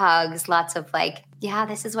 Lots of hugs, lots of like, yeah,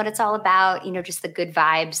 this is what it's all about. You know, just the good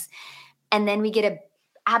vibes. And then we get a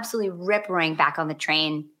absolutely rip-roaring Back on the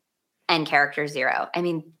Train and Character Zero. I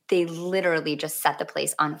mean, they literally just set the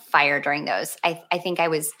place on fire during those. I think I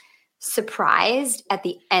was surprised at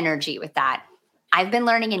the energy with that. I've been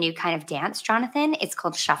learning a new kind of dance, Jonathan. It's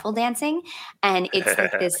called shuffle dancing. And it's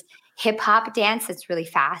like this hip hop dance that's really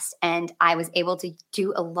fast. And I was able to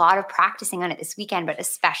do a lot of practicing on it this weekend, but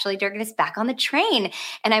especially during this Back on the Train.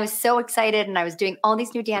 And I was so excited and I was doing all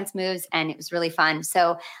these new dance moves and it was really fun.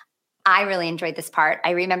 So I really enjoyed this part. I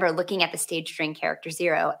remember looking at the stage during Character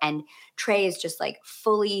Zero and Trey is just like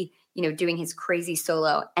fully, you know, doing his crazy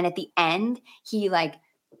solo. And at the end, he like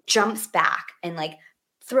jumps back and like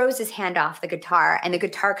throws his hand off the guitar and the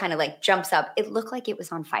guitar kind of like jumps up. It looked like it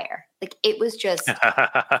was on fire. Like it was just,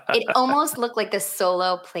 it almost looked like the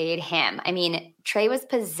solo played him. I mean, Trey was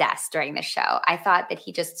possessed during the show. I thought that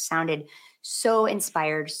he just sounded so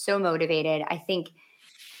inspired, so motivated. I think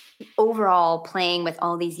overall playing with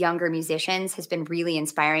all these younger musicians has been really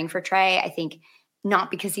inspiring for Trey. I think not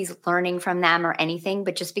because he's learning from them or anything,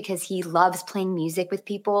 but just because he loves playing music with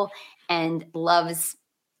people and loves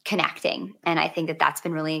connecting. And I think that that's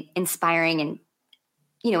been really inspiring and,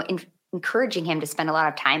 you know, encouraging him to spend a lot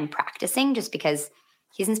of time practicing just because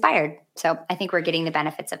he's inspired. So I think we're getting the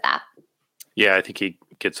benefits of that. Yeah, I think he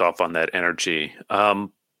gets off on that energy.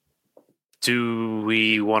 Do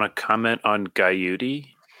we want to comment on Gaiuti?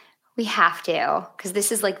 We have to, because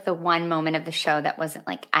this is like the one moment of the show that wasn't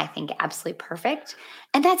like, I think, absolutely perfect.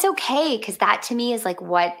 And that's okay, because that to me is like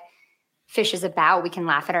what Phish is about. We can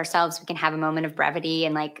laugh at ourselves. We can have a moment of brevity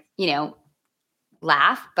and like, you know,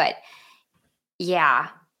 laugh. But yeah,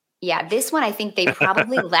 this one, I think they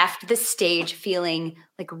probably left the stage feeling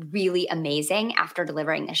like really amazing after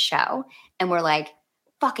delivering the show. And we're like,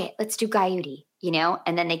 fuck it, let's do Gaiuti, you know?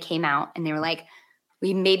 And then they came out and they were like,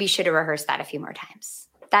 we maybe should have rehearsed that a few more times.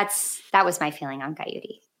 That was my feeling on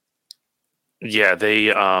Gaiuti. Yeah,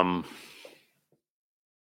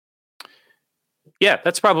 yeah,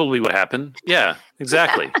 that's probably what happened. Yeah,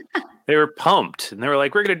 exactly. they were pumped, and they were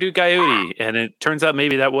like, "We're going to do Coyote," and it turns out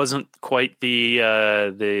maybe that wasn't quite the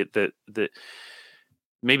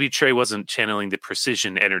maybe Trey wasn't channeling the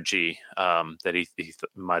precision energy that he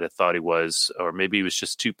might have thought he was, or maybe he was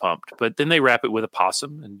just too pumped. But then they wrap it with a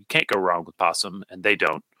possum, and you can't go wrong with possum, and they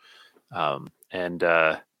don't.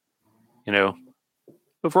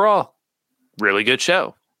 Overall, really good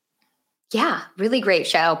show. Yeah, really great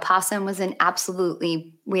show. Possum was an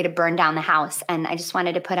absolutely way to burn down the house. And I just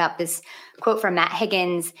wanted to put up this quote from Matt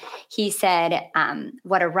Higgins. He said,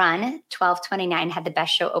 what a run. 12:29 had the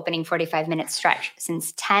best show opening 45-minute stretch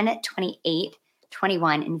since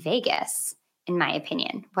 10:28:21 in Vegas, in my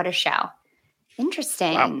opinion. What a show.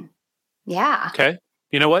 Interesting. Wow. Yeah. Okay.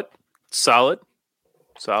 You know what? Solid.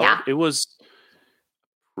 Yeah. It was a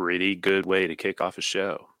pretty good way to kick off a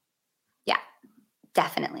show. Yeah,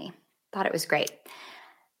 definitely. Thought it was great.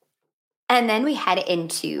 And then we head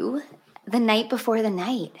into the night before the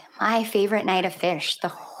night. My favorite night of Phish, the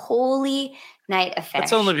Holy Night of Phish.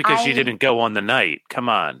 That's only because you didn't go on the night. Come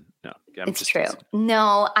on. No, it's true.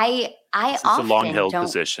 No, I often it's a long-held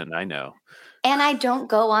position. I know. And I don't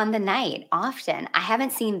go on the night often. I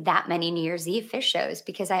haven't seen that many New Year's Eve Phish shows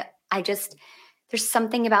because I just, there's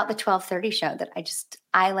something about the 12:30 show that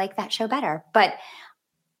I like that show better. But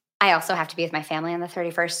I also have to be with my family on the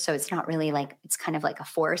 31st, so it's not really like, it's kind of like a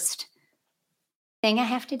forced thing I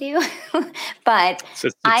have to do. But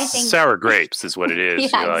I think sour grapes is what it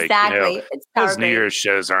is. Yeah, exactly. Those New Year's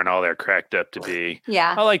shows aren't all they're cracked up to be.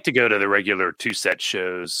 Yeah. I like to go to the regular 2-set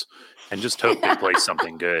shows and just hope they play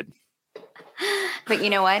something good. But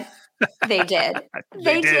you know what? They did.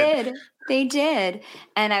 They did.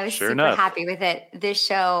 And I was super happy with it. This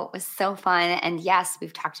show was so fun. And yes,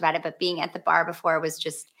 we've talked about it, but being at the bar before was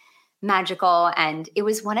just magical. And it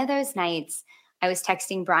was one of those nights. I was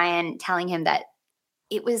texting Brian, telling him that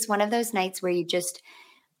it was one of those nights where you just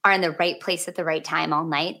are in the right place at the right time all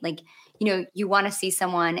night. Like, you want to see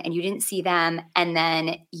someone and you didn't see them, and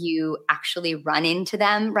then you actually run into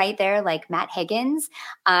them right there, like Matt Higgins.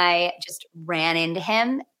 I just ran into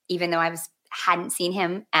him, even though I hadn't seen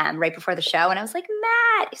him right before the show. And I was like,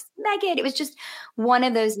 Matt, it's Megan. It was just one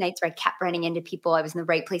of those nights where I kept running into people. I was in the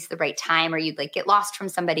right place at the right time, or you'd like get lost from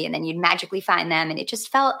somebody and then you'd magically find them. And it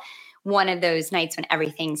just felt one of those nights when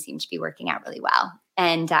everything seemed to be working out really well.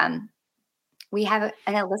 And we have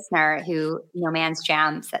a listener who, No Man's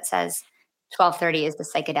Jams, that says 12:30 is the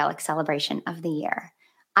psychedelic celebration of the year.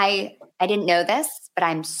 I didn't know this, but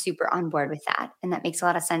I'm super on board with that. And that makes a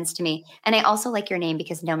lot of sense to me. And I also like your name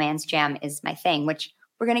because No Man's Jam is my thing, which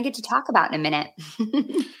we're going to get to talk about in a minute.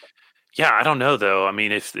 Yeah, I don't know, though. I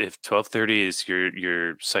mean, if 12:30 is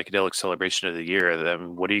your psychedelic celebration of the year,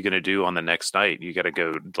 then what are you going to do on the next night? You got to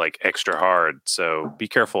go like extra hard. So be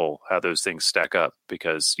careful how those things stack up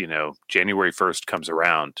because, January 1st comes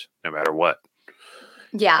around no matter what.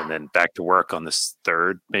 Yeah. And then back to work on this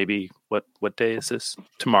 3rd, maybe. What day is this?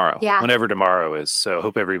 Tomorrow. Yeah. Whenever tomorrow is. So I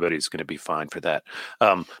hope everybody's going to be fine for that.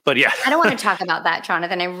 But yeah. I don't want to talk about that,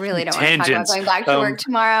 Jonathan. I really don't want to talk about going back to work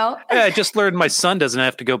tomorrow. Yeah, I just learned my son doesn't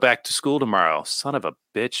have to go back to school tomorrow. Son of a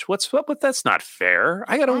bitch. What's up with that's not fair.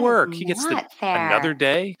 I got to work. He gets another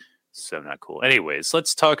day. So not cool. Anyways,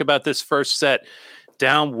 let's talk about this first set.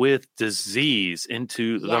 Down with Disease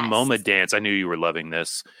into the MoMA dance. I knew you were loving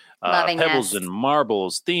this. Pebbles and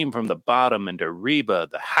Marbles, Theme from the Bottom, and Reba,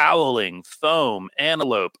 the Howling, Foam,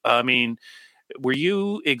 Antelope. I mean, were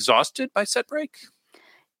you exhausted by set break?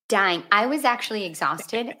 Dying. I was actually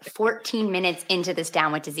exhausted 14 minutes into this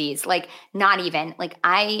Down with Disease. Like, not even.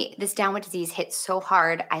 This Down with Disease hit so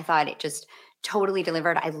hard. I thought it just totally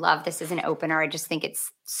delivered. I love this as an opener. I just think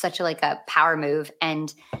it's such a power move.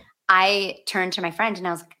 And I turned to my friend and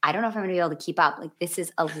I was like, I don't know if I'm going to be able to keep up. Like, this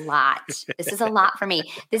is a lot. This is a lot for me.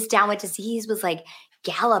 This Down with Disease was like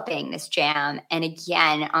galloping this jam. And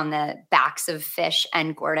again, on the backs of Phish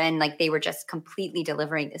and Gordon, like they were just completely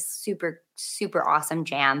delivering this super, super awesome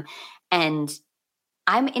jam. And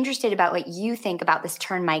I'm interested about what you think about this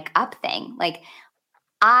turn mic up thing. Like,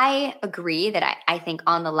 I agree that I think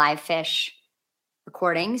on the live Phish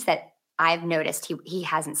recordings that I've noticed he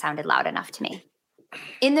hasn't sounded loud enough to me.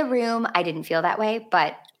 In the room, I didn't feel that way,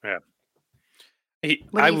 but yeah,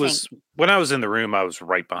 when I was in the room, I was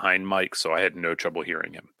right behind Mike, so I had no trouble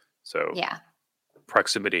hearing him. So yeah,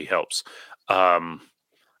 proximity helps. I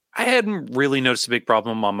hadn't really noticed a big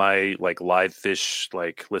problem on my live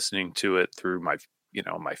Phish, listening to it through my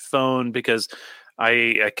my phone because I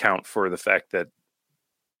account for the fact that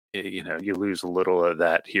you lose a little of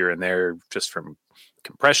that here and there just from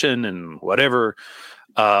compression and whatever.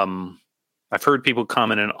 I've heard people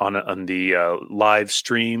commenting on the live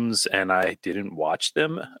streams, and I didn't watch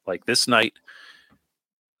them. Like this night,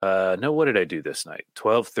 No, what did I do this night?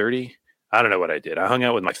 12:30. I don't know what I did. I hung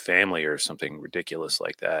out with my family or something ridiculous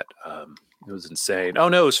like that. It was insane. Oh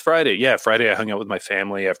no, it was Friday. Yeah, Friday I hung out with my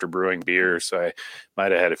family after brewing beer, so I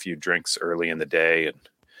might have had a few drinks early in the day and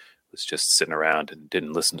was just sitting around and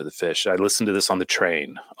didn't listen to the fish. I listened to this on the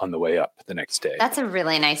train on the way up the next day. That's a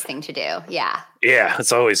really nice thing to do. Yeah. Yeah,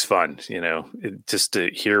 it's always fun, just to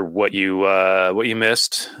hear what you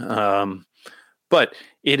missed. But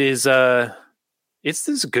it is it's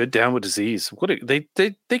this good Down with Disease. They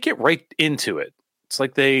get right into it. It's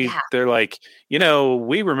like they're like,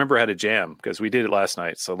 we remember how to jam because we did it last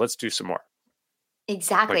night, so let's do some more.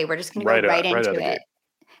 Exactly. Like, we're just going to go right into it.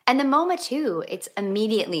 And the MoMA too, it's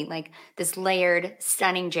immediately like this layered,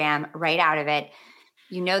 stunning jam right out of it.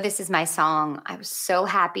 This is my song. I was so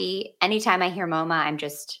happy. Anytime I hear MoMA, I'm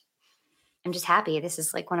just happy. This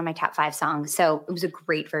is like one of my top 5 songs. So it was a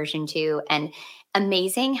great version too. And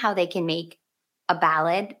amazing how they can make a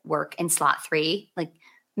ballad work in slot 3. Like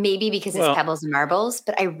maybe because it's Pebbles and Marbles,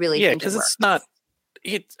 but I really think because it's not.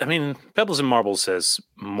 Pebbles and Marbles says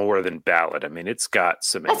more than ballad. It's got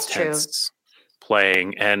some intense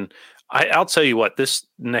playing, and I'll tell you what, this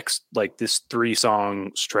next, like this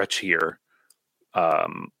 3-song stretch here,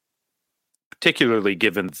 particularly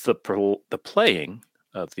given the playing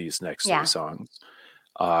of these next 3 songs,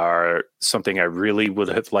 are something I really would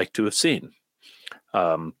have liked to have seen.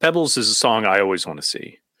 Pebbles is a song I always want to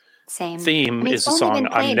see. Same. Theme is a song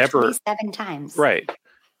I'm never 7 times. Right.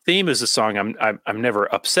 Theme is a song I'm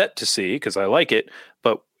never upset to see because I like it.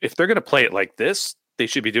 But if they're going to play it like this, they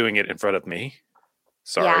should be doing it in front of me.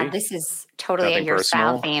 Sorry. Yeah, this is totally your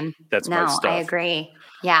style theme. That's my stuff. I agree.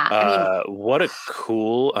 Yeah. What a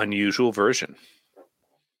cool, unusual version.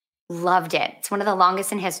 Loved it. It's one of the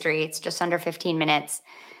longest in history. It's just under 15 minutes.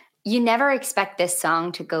 You never expect this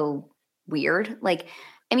song to go weird.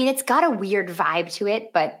 It's got a weird vibe to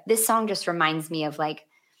it, but this song just reminds me of like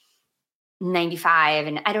 95.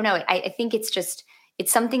 And I don't know. I think it's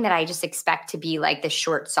something that I just expect to be like the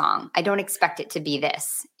short song. I don't expect it to be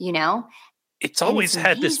this, It's always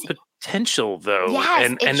had this potential though. Yes,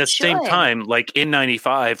 and at the same time, like in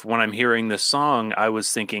 95, when I'm hearing this song, I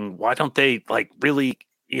was thinking, why don't they like really,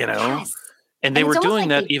 Yes. And they were doing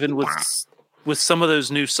that even with some of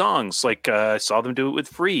those new songs. Like I saw them do it with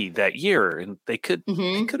Free that year, and they could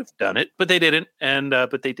have done it, but they didn't. And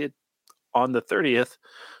but they did on the 30th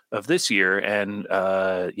of this year, and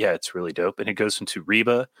it's really dope. And it goes into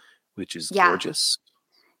Reba, which is gorgeous.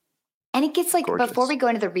 And it gets gorgeous. Before we go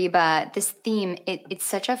into the Reba, this theme, it's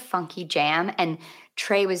such a funky jam. And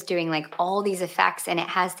Trey was doing like all these effects, and it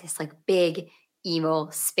has this like big evil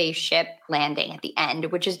spaceship landing at the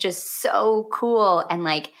end, which is just so cool and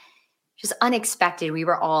like just unexpected. We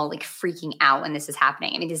were all like freaking out when this is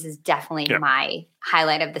happening. This is definitely my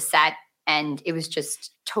highlight of the set, and it was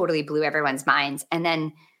just totally blew everyone's minds. And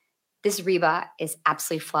then this Reba is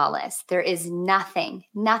absolutely flawless. There is nothing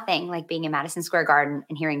like being in Madison Square Garden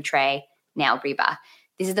and hearing Trey nail Reba.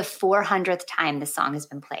 This is the 400th time this song has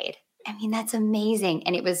been played. That's amazing.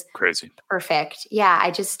 And it was crazy. Perfect.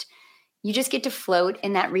 Yeah. You just get to float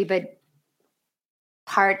in that Reba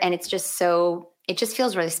part. And it just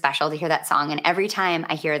feels really special to hear that song. And every time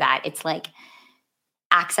I hear that, it's like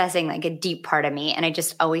accessing like a deep part of me. And I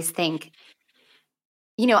just always think,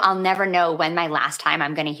 I'll never know when my last time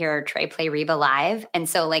I'm going to hear Trey play Reba live. And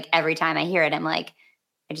so like every time I hear it, I'm like,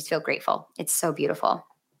 I just feel grateful. It's so beautiful.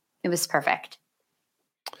 It was perfect.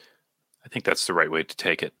 I think that's the right way to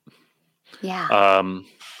take it. Yeah.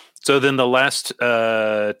 So then the last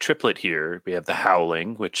triplet here, we have The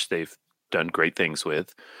Howling, which they've done great things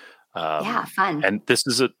with. Fun. And this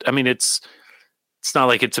is it's not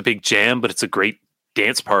like it's a big jam, but it's a great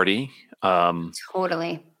dance party.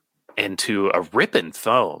 Totally. And to a ripping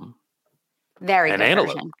foam. Very good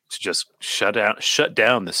Antelope version. To just shut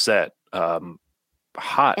down the set.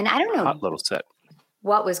 Hot. And I don't know. Hot little set.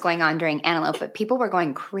 What was going on during Antelope, but people were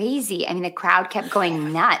going crazy. The crowd kept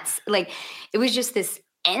going nuts. Like it was just this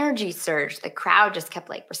energy surge. The crowd just kept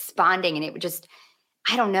like responding, and it would just,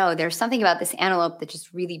 I don't know. There's something about this Antelope that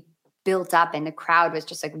just really built up, and the crowd was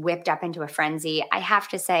just like whipped up into a frenzy. I have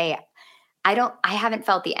to say, I haven't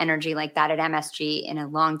felt the energy like that at MSG in a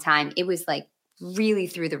long time. It was like really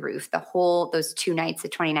through the roof. Those 2 nights, the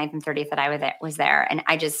 29th and 30th that I was there. And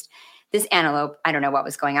this Antelope, I don't know what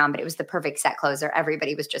was going on, but it was the perfect set closer.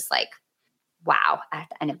 Everybody was just like, wow, at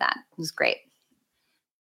the end of that. It was great.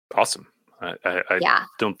 Awesome. I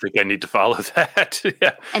don't think I need to follow that.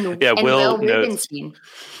 And Will Rubenstein.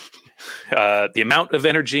 The amount of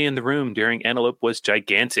energy in the room during Antelope was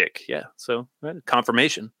gigantic. Yeah. So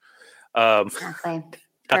confirmation. Exactly.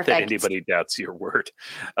 Not that anybody doubts your word.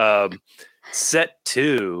 Set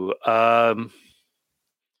 2.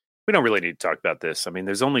 We don't really need to talk about this. I mean,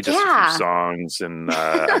 there's only just a few songs, and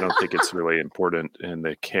I don't think it's really important in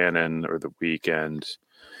the canon or the weekend.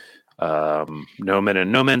 No Men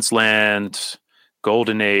and No Man's Land,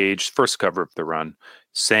 Golden Age, first cover of the run,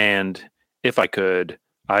 Sand, If I Could,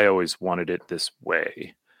 I Always Wanted It This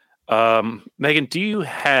Way. Megan, do you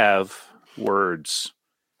have words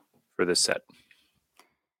for this set?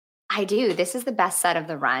 I do. This is the best set of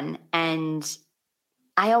the run, and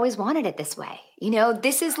I always wanted it this way.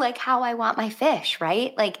 This is like how I want my fish,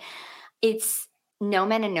 right? Like, it's No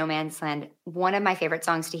Men and No Man's Land, one of my favorite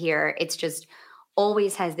songs to hear. It's just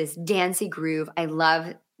always has this dancey groove. I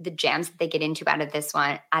love the jams that they get into out of this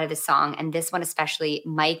song. And this one especially,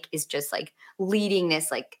 Mike is just like leading this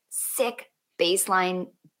like sick bassline,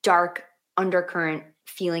 dark undercurrent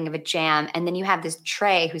feeling of a jam. And then you have this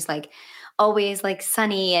Trey who's like always like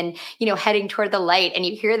sunny and, heading toward the light, and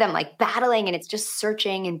you hear them like battling, and it's just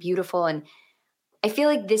searching and beautiful. And I feel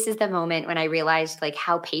like this is the moment when I realized like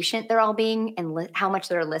how patient they're all being and how much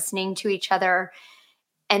they're listening to each other.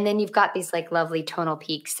 And then you've got these like lovely tonal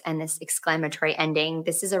peaks and this exclamatory ending.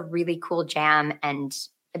 This is a really cool jam and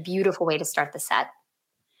a beautiful way to start the set.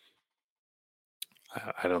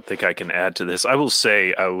 I don't think I can add to this. I will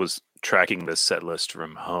say I was tracking this set list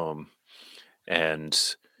from home, and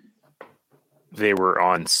they were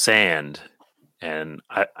on Sand. And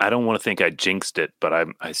I don't want to think I jinxed it, but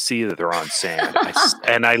I see that they're on Sand.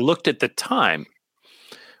 And I looked at the time,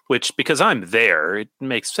 which, because I'm there, it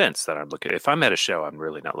makes sense that I'm looking. If I'm at a show, I'm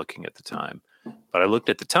really not looking at the time. But I looked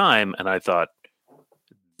at the time and I thought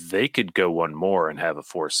they could go one more and have a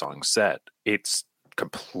 4-song set. It's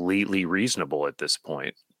completely reasonable at this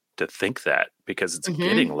point to think that, because it's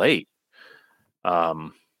getting late.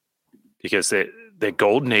 Because the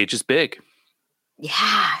Golden Age is big.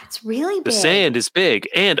 Yeah, it's really big. The Sand is big.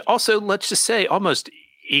 And also, let's just say, almost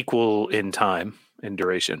equal in time and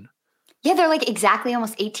duration. Yeah, they're like exactly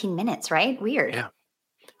almost 18 minutes, right? Weird. Yeah.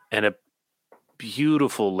 And a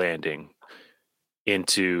beautiful landing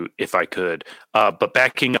into If I Could. But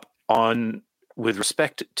backing up on, with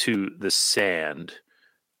respect to the Sand,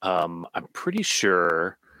 I'm pretty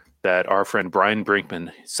sure that our friend Brian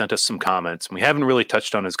Brinkman sent us some comments. We haven't really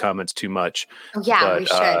touched on his comments too much. Oh, yeah, but, we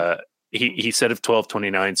should. He said of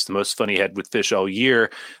 1229, it's the most fun he had with Fish all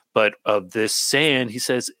year. But of this Sand, he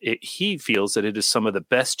says he feels that it is some of the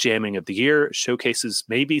best jamming of the year, showcases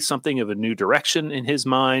maybe something of a new direction in his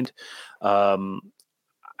mind. What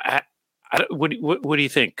do you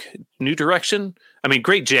think? New direction? I mean,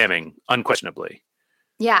 great jamming, unquestionably.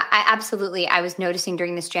 Yeah, I was noticing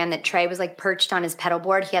during this jam that Trey was like perched on his pedal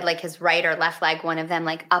board. He had like his right or left leg, one of them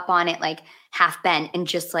like up on it, like half bent, and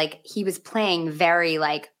just like he was playing very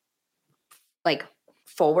like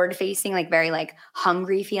forward facing, like very like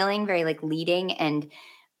hungry feeling, very like leading, and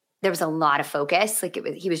there was a lot of focus. Like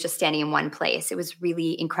he was just standing in one place. It was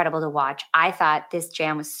really incredible to watch. I thought this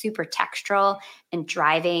jam was super textural and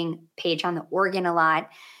driving Paige on the organ a lot.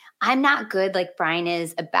 I'm not good like Brian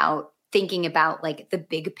is about thinking about like the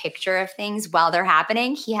big picture of things while they're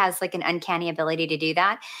happening. He has like an uncanny ability to do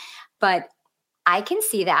that, but I can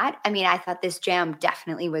see that. I mean, I thought this jam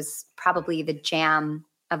definitely was probably the jam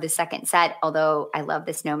of the second set, although I love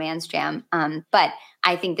this No Man's Jam. But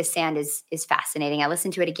I think the Sand is fascinating. I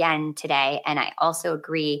listened to it again today, and I also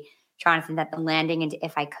agree, Jonathan, that the landing into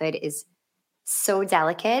If I Could is so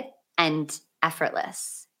delicate and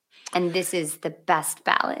effortless. And this is the best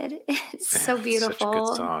ballad. It's so beautiful. Such a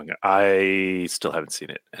good song. I still haven't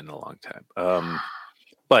seen it in a long time.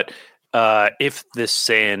 But if this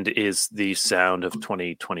Sand is the sound of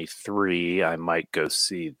 2023, I might go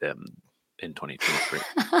see them in 2023.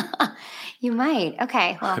 You might.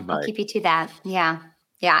 Okay. Well, I'll keep you to that. Yeah.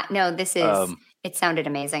 Yeah. No, this is, it sounded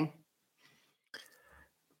amazing.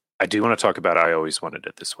 I do want to talk about I Always Wanted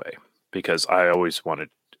It This Way, because I always wanted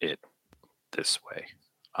it this way.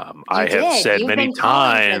 I have said many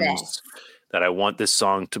times that I want this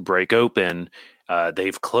song to break open.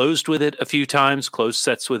 They've closed with it a few times, closed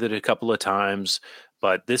sets with it a couple of times,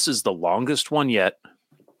 but this is the longest one yet.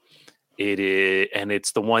 It is, and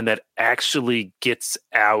it's the one that actually gets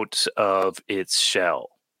out of its shell.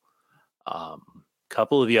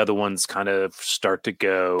 Couple of the other ones kind of start to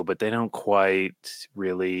go, but they don't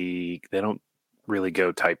really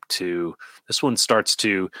go type 2. This one starts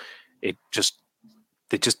to, they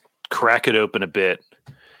just crack it open a bit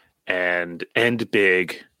and end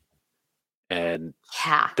big. And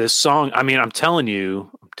this song, I mean, I'm telling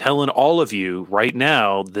all of you right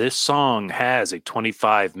now, this song has a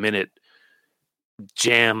 25-minute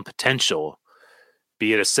jam potential,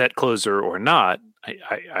 be it a set closer or not.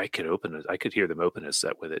 I could open it. I could hear them open a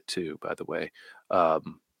set with it too, by the way.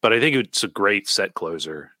 But I think it's a great set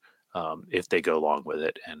closer if they go along with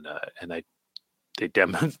it, and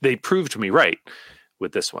they proved me right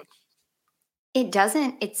with this one. It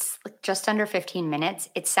doesn't. It's like just under 15 minutes.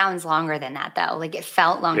 It sounds longer than that, though. Like it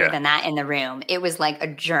felt longer than that in the room. It was like a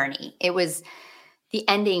journey. The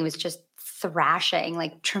ending was just thrashing,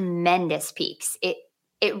 like tremendous peaks. It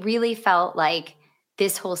really felt like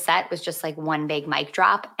this whole set was just like one big mic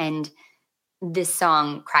drop, and this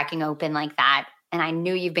song cracking open like that. And I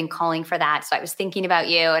knew you've been calling for that. So I was thinking about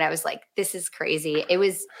you, and I was like, this is crazy. It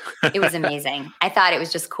was amazing. I thought it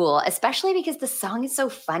was just cool, especially because the song is so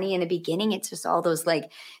funny in the beginning. It's just all those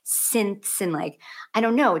like synths and like, I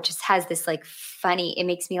don't know, it just has this like funny, it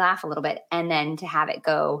makes me laugh a little bit. And then to have it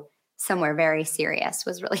go somewhere very serious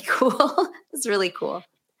was really cool. It was really cool.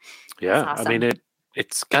 Yeah. Awesome. I mean,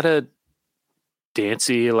 it's got a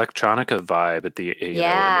dancey electronica vibe at the, in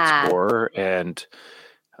its core,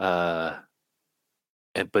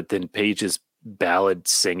 but then Paige's ballad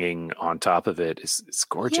singing on top of it is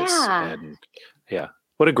gorgeous. Yeah. And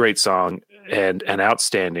what a great song and an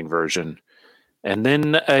outstanding version. And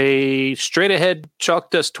then a straight ahead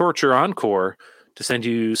Chalk Dust Torture encore to send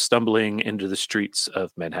you stumbling into the streets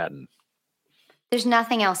of Manhattan. There's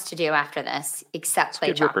nothing else to do after this except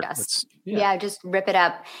play Chalk Dust. Yeah, just rip it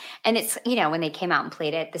up. And it's, when they came out and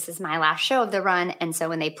played it, this is my last show of the run. And so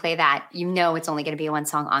when they play that, it's only going to be a one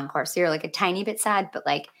song encore. So you're like a tiny bit sad, but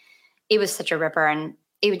like it was such a ripper, and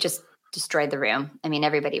it would just destroyed the room. I mean,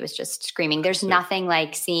 everybody was just screaming. There's nothing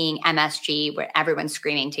like seeing MSG where everyone's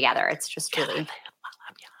screaming together. It's just really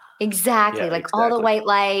exactly all the white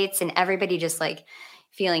lights and everybody just like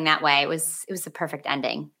feeling that way. It was the perfect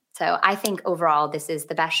ending. So I think overall, this is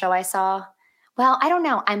the best show I saw. Well, I don't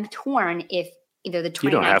know. I'm torn if either the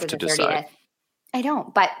 29th or the 30th. Decide. I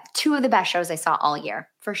don't, but two of the best shows I saw all year,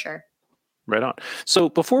 for sure. Right on. So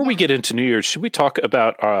before we get into New Year's, should we talk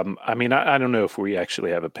about, I don't know if we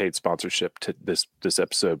actually have a paid sponsorship to this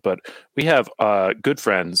episode, but we have good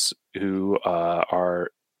friends who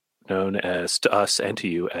are known as, to us and to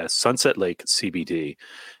you, as Sunset Lake CBD.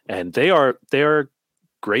 And they are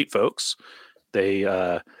great folks. They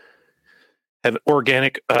have an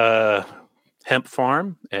organic hemp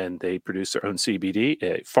farm, and they produce their own CBD.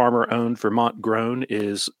 A farmer-owned, Vermont-grown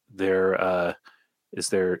is their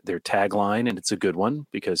tagline, and it's a good one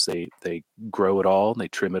because they grow it all, and they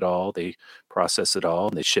trim it all, they process it all,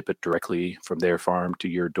 and they ship it directly from their farm to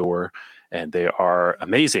your door, and they are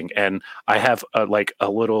amazing. And I have a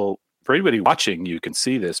little, for anybody watching, you can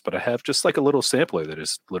see this, but I have just like a little sampler that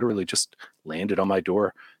is literally just landed on my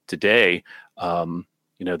door today.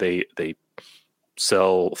 They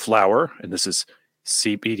sell flour, and this is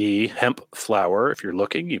CBD hemp flour. If you're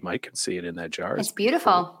looking, you might can see it in that jar. It's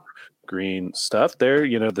beautiful. Green stuff there.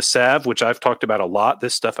 The salve, which I've talked about a lot.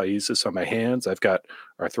 This stuff, I use this on my hands. I've got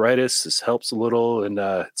arthritis. This helps a little, and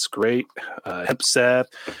it's great. Hemp salve.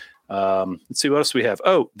 Let's see what else we have.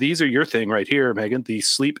 Oh, these are your thing right here, Megan. The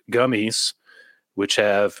sleep gummies, which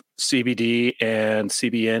have CBD and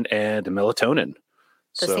CBN and melatonin.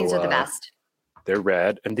 Those things are the best. They're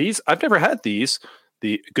rad. And these, I've never had these.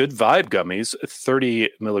 The Good Vibe gummies, 30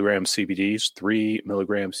 milligrams CBDs, 3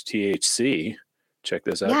 milligrams THC. Check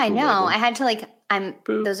this out. Yeah, I know. I had to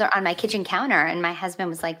those are on my kitchen counter, and my husband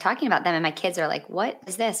was like talking about them, and my kids are like, "What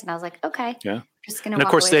is this?" And I was like, "Okay, yeah." Just gonna. And of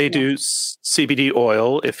course, they do CBD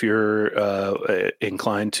oil if you're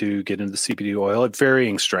inclined to get into the CBD oil at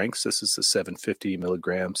varying strengths. This is the 750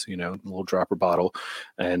 milligrams, a little dropper bottle,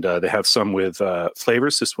 and they have some with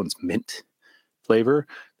flavors. This one's mint flavor.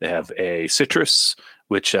 They have a citrus,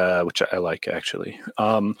 which I like actually.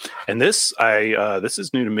 And this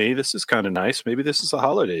is new to me. This is kind of nice. Maybe this is a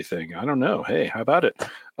holiday thing. I don't know. Hey, how about it?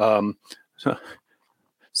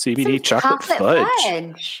 CBD chocolate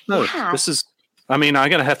fudge. No, yeah. This is. I'm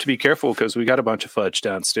gonna have to be careful because we got a bunch of fudge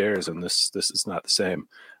downstairs, and this is not the same.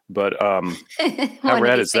 But how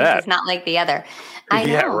rad is that? It's not like the other. I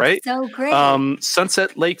know, yeah, right. So great.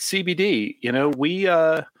 Sunset Lake CBD.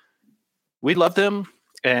 We love them,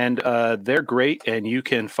 and they're great. And you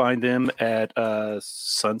can find them at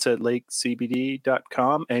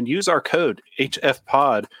sunsetlakecbd.com and use our code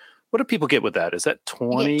HFPod. What do people get with that? Is that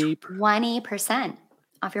 20%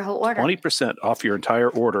 off your whole order? 20% off your entire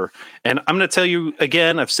order. And I'm going to tell you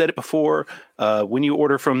again, I've said it before, when you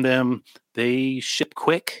order from them, they ship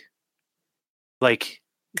quick. Like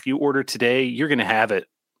if you order today, you're going to have it.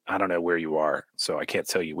 I don't know where you are, so I can't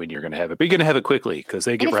tell you when you're going to have it, but you're going to have it quickly because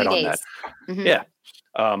they get right on that. Mm-hmm. Yeah.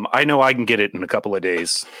 I know I can get it in a couple of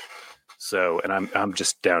days. So, and I'm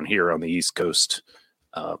just down here on the East Coast.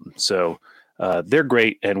 They're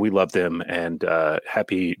great, and we love them. And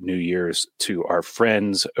happy New Year's to our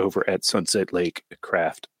friends over at Sunset Lake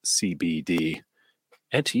Craft CBD,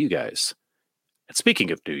 and to you guys. And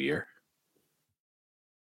speaking of New Year,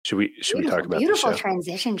 should we talk about beautiful the show?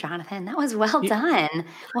 Transition, Jonathan? That was well done.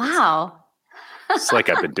 Wow. It's like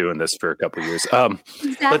I've been doing this for a couple of years.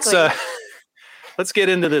 Exactly. Let's get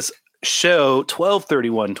into this show.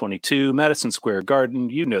 12/31/22, Madison Square Garden.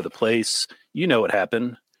 You know the place. You know what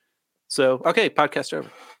happened. So, okay, podcast over.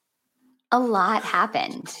 A lot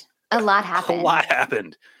happened.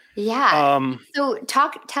 Yeah. So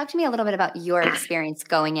talk to me a little bit about your experience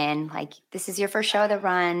going in. Like, this is your first show of the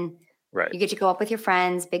run. Right. You get to go up with your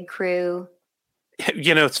friends, big crew.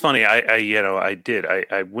 It's funny. I did.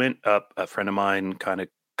 I went up. A friend of mine kind of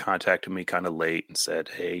contacted me kind of late and said,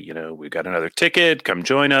 "Hey, we got another ticket. Come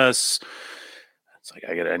join us." It's like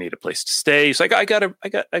I need a place to stay. He's like, I got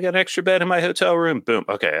an extra bed in my hotel room. Boom.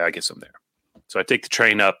 Okay, I guess I'm there. So I take the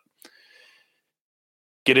train up,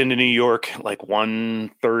 get into New York like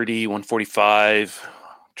 1:30, 1:45,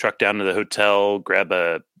 truck down to the hotel, grab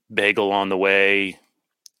a bagel on the way,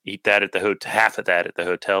 eat that at the hotel, half of that at the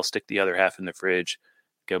hotel, stick the other half in the fridge,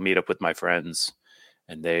 go meet up with my friends,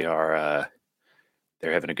 and they're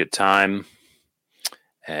having a good time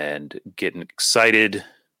and getting excited.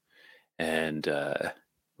 And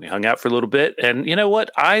we hung out for a little bit. And you know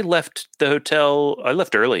what? I left the hotel. I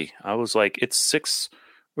left early. I was like, it's 6.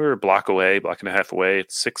 We were a block and a half away.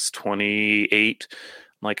 It's 6:28. I'm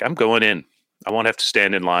like, I'm going in. I won't have to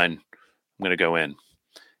stand in line. I'm going to go in.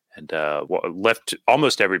 And left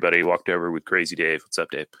almost everybody. Walked over with Crazy Dave. What's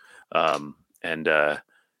up, Dave?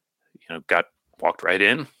 Walked right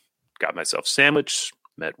in. Got myself a sandwich.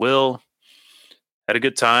 Met Will. Had a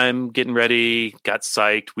good time getting ready, got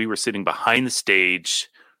psyched. We were sitting behind the stage,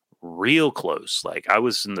 real close. Like I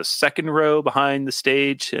was in the second row behind the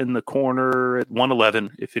stage in the corner at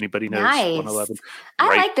 111, if anybody knows. Nice. 111. I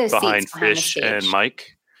right like those behind seats behind Fish the stage. and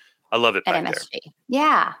Mike. I love it At back MSG. there.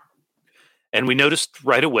 Yeah. And we noticed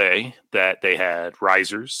right away that they had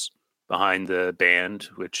risers behind the band,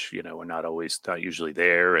 which, are not usually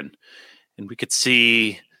there. And we could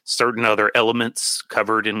see certain other elements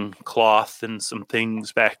covered in cloth and some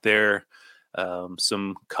things back there,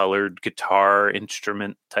 some colored guitar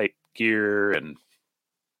instrument type gear and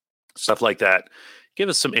stuff like that. Give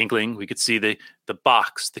us some inkling. We could see the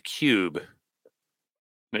box, the cube.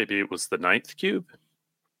 Maybe it was the 9th cube.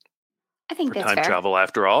 I think that's time fair. travel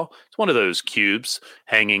after all. It's one of those cubes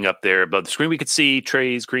hanging up there above the screen. We could see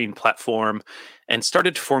Trey's green platform and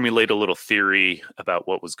started to formulate a little theory about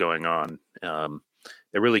what was going on.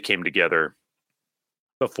 It really came together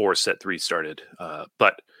before set 3 started.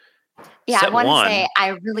 But I want to say I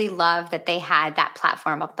really love that they had that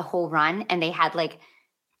platform up the whole run, and they had like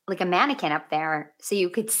a mannequin up there, so you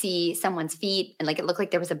could see someone's feet, and like it looked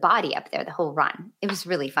like there was a body up there the whole run. It was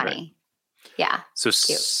really funny. Right. Yeah. So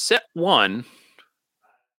cute. Set 1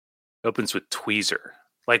 opens with Tweezer.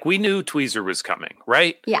 Like we knew Tweezer was coming,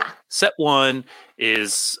 right? Yeah. Set 1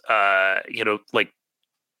 is, like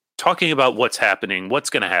talking about what's happening,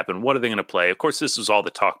 what's going to happen, what are they going to play. Of course, this was all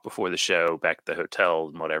the talk before the show back at the hotel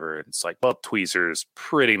and whatever. And it's like, well, Tweezer's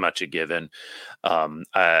pretty much a given.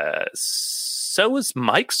 So is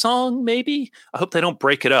Mike's song, maybe? I hope they don't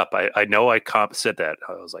break it up. I know I said that.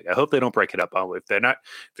 I was like, I hope they don't break it up. If they're not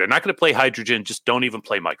going to play Hydrogen, just don't even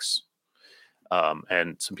play Mike's.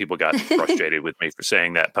 And some people got frustrated with me for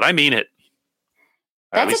saying that, but I mean it.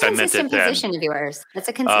 That's a consistent position of yours. That's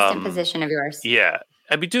a consistent position of yours. Yeah.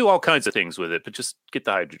 And we do all kinds of things with it, but just get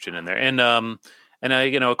the Hydrogen in there. And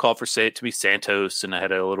I called for Say It To Me Santos, and I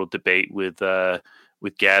had a little debate with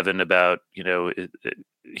Gavin about,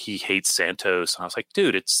 he hates Santos. And I was like,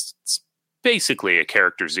 dude, it's basically a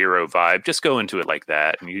Character Zero vibe. Just go into it like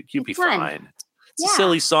that and you'll be fine. It's a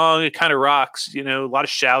silly song. It kind of rocks, a lot of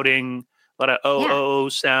shouting, a lot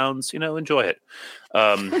of sounds, enjoy it.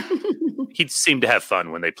 He seemed to have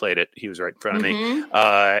fun when they played it. He was right in front of me.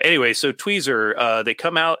 Anyway, so Tweezer, they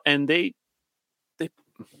come out and they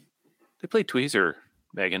played Tweezer,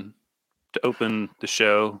 Megan, to open the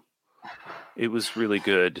show. It was really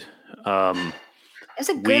good. It was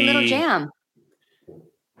a good little jam.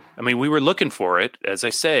 I mean, we were looking for it, as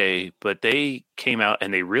I say, but they came out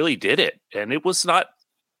and they really did it. And it was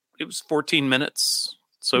 14 minutes.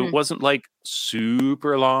 So it wasn't like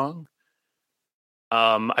super long.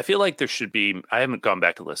 I feel like there should be, I haven't gone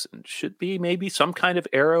back to listen, should be maybe some kind of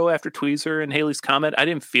arrow after Tweezer and Haley's Comet. I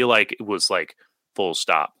didn't feel like it was like full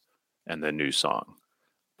stop and the new song,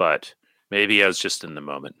 but maybe I was just in the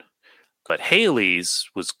moment. But Haley's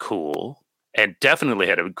was cool and definitely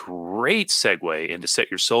had a great segue into Set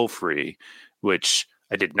Your Soul Free, which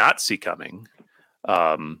I did not see coming.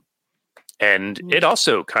 And it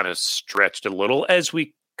also kind of stretched a little, as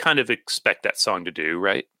we kind of expect that song to do,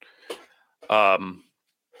 right?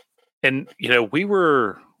 And we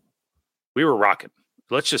were rocking.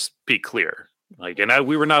 Let's just be clear.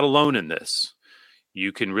 We were not alone in this.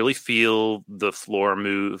 You can really feel the floor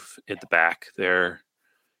move at the back there.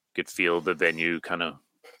 You could feel the venue kind of,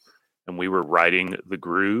 and we were riding the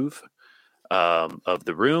groove of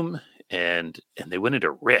the room, and they went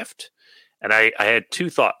into Rift. And I had two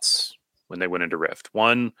thoughts when they went into Rift.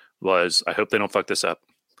 One was, I hope they don't fuck this up.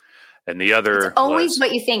 And the other it's always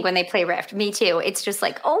what you think when they play Rift. Me too. It's just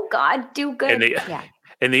like, oh God, do good.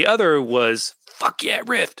 And the other was, fuck yeah,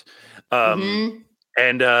 Rift. And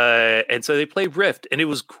so they played Rift, and it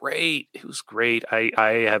was great. It was great.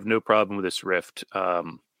 I have no problem with this Rift.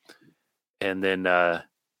 And then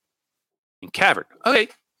in Cavern, okay,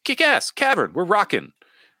 kick ass, Cavern, we're rocking.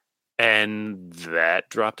 And that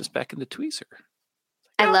dropped us back into Tweezer.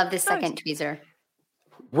 I love the second Tweezer.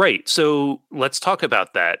 Right. So let's talk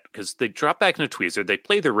about that, because they drop back into Tweezer, they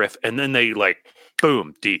play the riff, and then they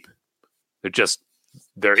boom, deep.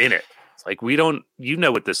 They're in it. It's like, you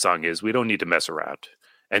know what this song is. We don't need to mess around.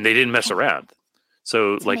 And they didn't mess around.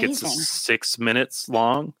 So it's 6 minutes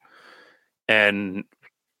long, and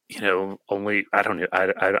only, I don't know.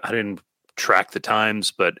 I didn't track the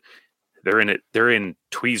times, but they're in it. They're in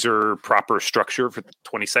Tweezer proper structure for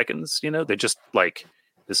 20 seconds. They're just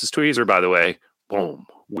this is Tweezer, by the way. Boom.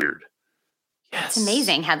 Weird. Yes. It's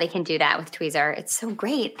amazing how they can do that with Tweezer. It's so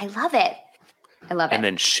great. I love it. And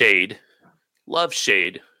then Shade. Love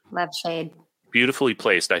Shade. Love Shade. Beautifully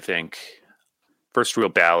placed, I think. First real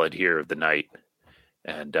ballad here of the night.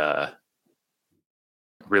 And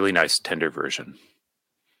really nice, tender version.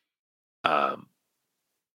 And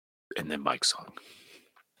then Mike's song.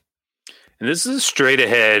 And this is a straight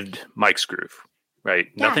ahead Mike's groove, right?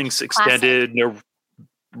 Yeah, nothing's extended, no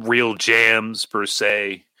real jams per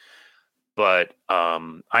se. But I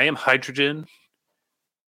Am Hydrogen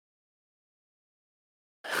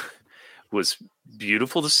was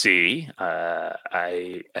beautiful to see.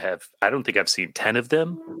 I don't think I've seen 10 of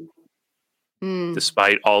them.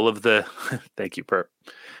 Despite all of the thank you, Perp.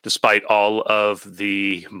 Despite all of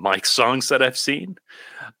the Mike songs that I've seen.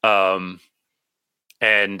 And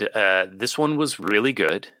this one was really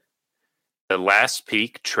good. The last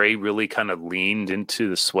peak, Trey really kind of leaned into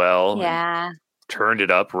the swell. Yeah. Turned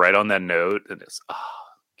it up right on that note. And it's,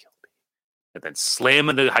 killed me. And then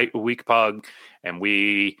slamming the weak pug. And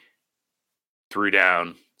we threw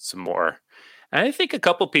down some more. And I think a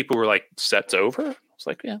couple people were like, set's over. I was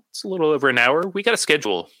like, yeah, it's a little over an hour. We got a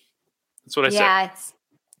schedule. That's what I said.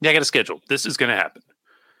 Yeah, I got a schedule. This is going to happen.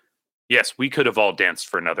 Yes, we could have all danced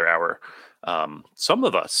for another hour. Some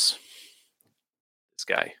of us, this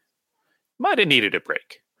guy, might have needed a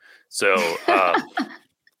break. So, I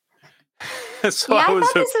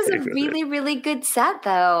thought this was a really, really good set,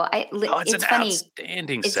 though. It's funny.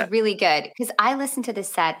 Outstanding set. It's really good because I listened to this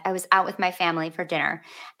set. I was out with my family for dinner,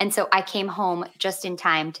 and so I came home just in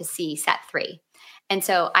time to see set 3. And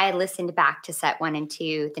so I listened back to set 1 and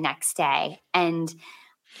 2 the next day, and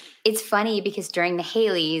it's funny because during the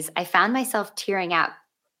Haleys, I found myself tearing up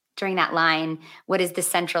during that line, what is the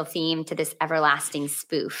central theme to this everlasting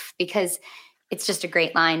spoof? Because it's just a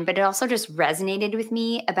great line, but it also just resonated with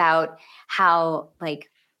me about how,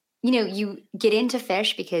 you get into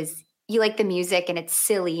Phish because you like the music and it's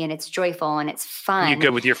silly and it's joyful and it's fun. You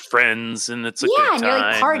go with your friends and it's a good time. And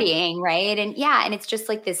you're partying, right? And and it's just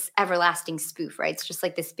like this everlasting spoof, right? It's just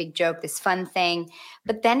like this big joke, this fun thing.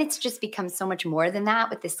 But then it's just become so much more than that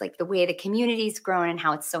with this, the way the community's grown and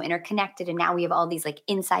how it's so interconnected. And now we have all these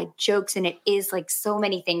inside jokes, and it is so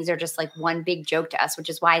many things are just one big joke to us, which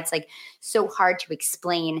is why it's so hard to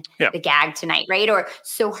explain the gag tonight, right? Or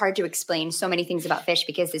so hard to explain so many things about Phish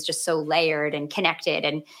because it's just so layered and connected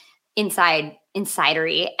and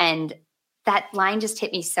insidery. And that line just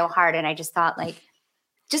hit me so hard, and I just thought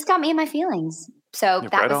just got me in my feelings. So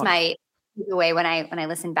that was my takeaway when I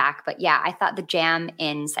listened back. But yeah, I thought the jam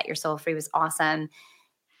in Set Your Soul Free was awesome,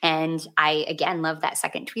 and I again love that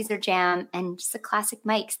second Tweezer jam and just the classic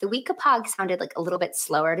mics. The Weekapog sounded a little bit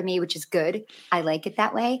slower to me, which is good. I like it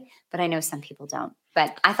that way, but I know some people don't.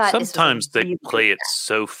 But I thought sometimes they play it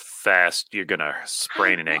so fast you're gonna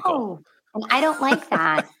sprain an ankle. And I don't like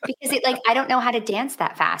that because I don't know how to dance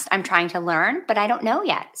that fast. I'm trying to learn, but I don't know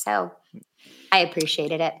yet. So I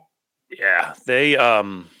appreciated it. Yeah. They,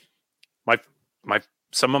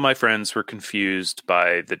 some of my friends were confused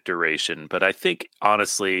by the duration, but I think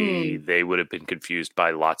honestly, they would have been confused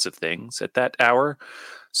by lots of things at that hour.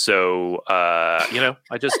 So,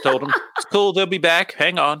 I just told them it's cool. They'll be back.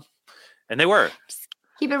 Hang on. And they were.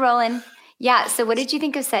 Keep it rolling. Yeah. So what did you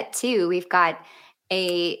think of set 2? We've got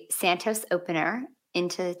a Santos opener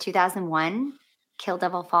into 2001, Kill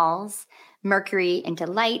Devil Falls, Mercury into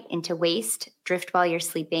Light, into Waste, Drift While You're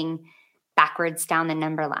Sleeping, backwards down the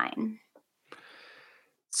number line.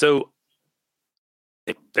 So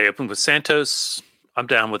they opened with Santos. I'm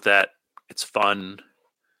down with that. It's fun.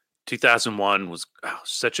 2001 was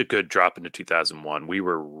such a good drop into 2001. We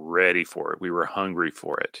were ready for it. We were hungry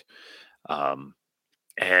for it.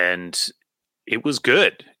 And it was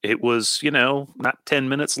good. It was, not 10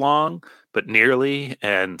 minutes long, but nearly.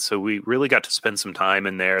 And so we really got to spend some time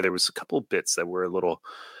in there. There was a couple of bits that were a little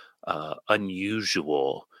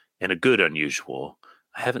unusual, and a good unusual.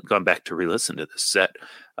 I haven't gone back to re-listen to this set.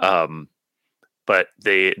 But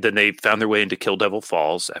they found their way into Kill Devil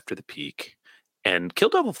Falls after the peak. And Kill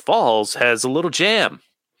Devil Falls has a little jam.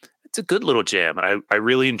 It's a good little jam. I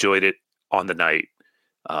really enjoyed it on the night.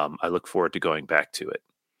 I look forward to going back to it.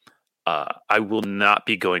 I will not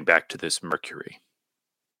be going back to this Mercury.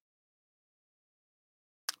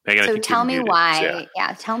 Megan, so tell me why. Yeah.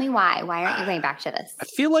 Yeah, tell me why. Why aren't you going back to this? I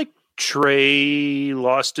feel like Trey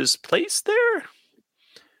lost his place there.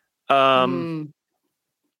 And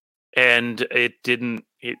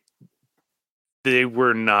they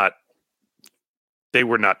were not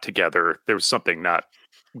together. There was something not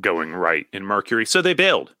going right in Mercury. So they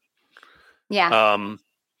bailed. Yeah.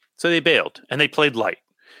 So they bailed and they played Light,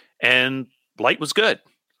 and Light was good.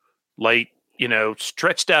 Light,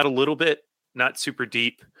 stretched out a little bit, not super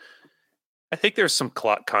deep. I think there's some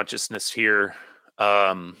clock consciousness here.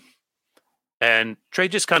 And Trey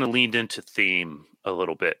just kind of leaned into theme a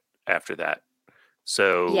little bit after that.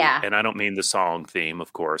 So, yeah. And I don't mean the song theme,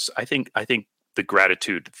 of course. I think the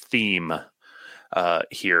gratitude theme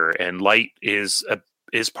here, and Light is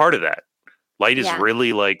part of that. Light is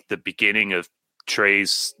really like the beginning of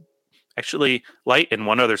Trey's, actually Light and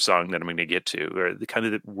one other song that I'm going to get to, or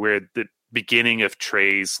where the beginning of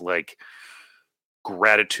Trey's like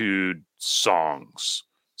gratitude songs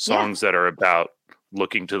that are about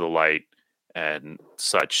looking to the light and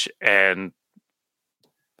such. And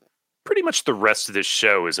pretty much the rest of this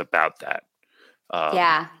show is about that.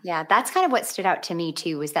 Yeah. That's kind of what stood out to me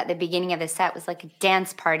too, was that the beginning of the set was like a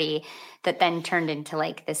dance party that then turned into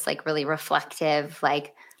like this like really reflective,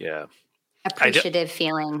 like appreciative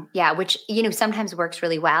feeling. Yeah. Which, sometimes works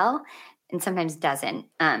really well and sometimes doesn't.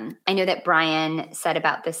 I know that Brian said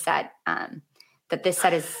about this set, that this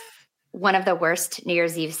set is one of the worst New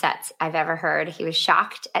Year's Eve sets I've ever heard. He was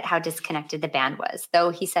shocked at how disconnected the band was, though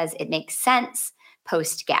he says it makes sense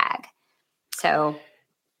post gag. So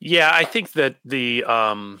yeah, I think that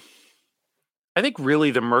I think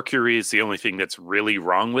really the Mercury is the only thing that's really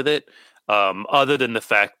wrong with it, other than the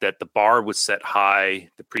fact that the bar was set high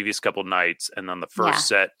the previous couple nights, and on the first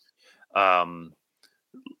set,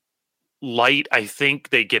 Light, I think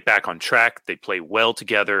they get back on track. They play well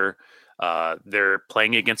together. They're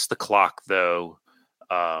playing against the clock, though.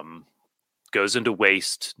 Goes into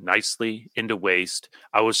Waste, nicely into Waste.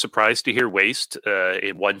 I was surprised to hear Waste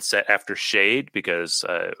in one set after Shade, because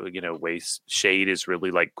Shade is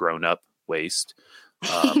really like grown up Waste.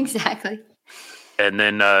 Exactly. And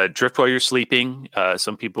then Drift While You're Sleeping.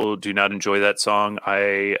 Some people do not enjoy that song.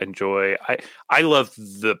 I love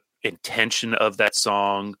the intention of that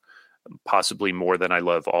song, possibly more than I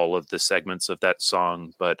love all of the segments of that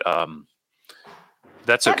song, but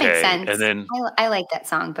that's that okay. Makes sense. And then I like that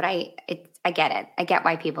song, but I get it. I get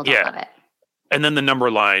why people don't love it. And then the number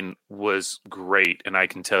line was great, and I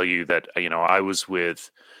can tell you that I was with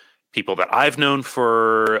people that I've known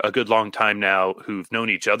for a good long time now, who've known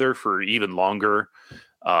each other for even longer,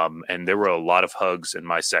 and there were a lot of hugs in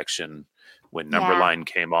my section when number line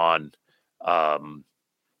came on,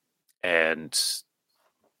 and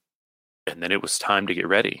then it was time to get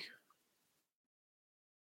ready.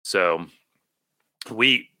 So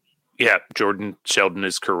Jordan Sheldon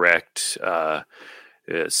is correct.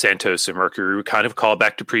 Santos and Mercury were kind of called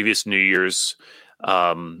back to previous New Year's.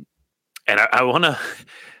 And I want to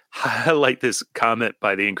highlight this comment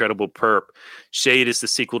by the Incredible Perp. Shade is the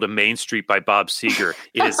sequel to Main Street by Bob Seger.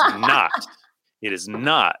 It is not. It is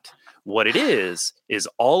not. What it is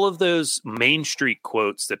all of those Main Street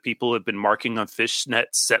quotes that people have been marking on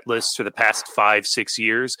Fishnet set lists for the past 5-6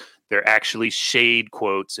 years. They're actually Shade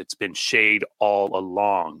quotes. It's been Shade all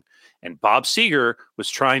along. And Bob Seger was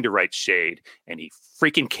trying to write Shade, and he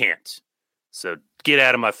freaking can't. So get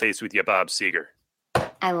out of my face with you, Bob Seger.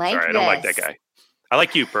 I like Sorry, I don't like that guy. I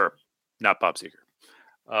like you, Perp, not Bob Seger.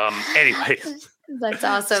 Anyway. That's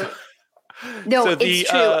awesome. No, So it's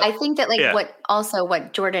true. I think that yeah.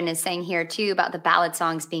 what Jordan is saying here too about the ballad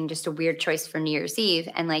songs being just a weird choice for New Year's Eve.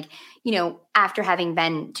 And like, after having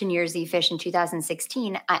been to New Year's Eve Fish in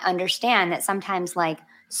 2016, I understand that sometimes like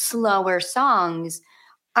slower songs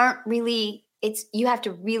aren't really, you have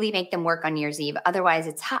to really make them work on New Year's Eve. Otherwise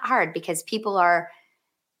it's hard because people are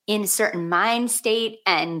in a certain mind state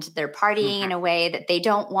and they're partying in a way that they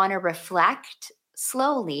don't want to reflect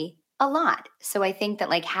slowly a lot. So I think that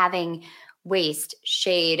like having Waste,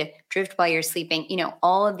 Shade, Drift While You're Sleeping,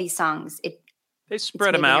 all of these songs, they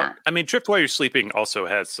spread them out. I mean, Drift While You're Sleeping also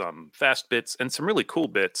has some fast bits and some really cool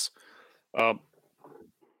bits.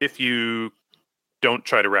 If you don't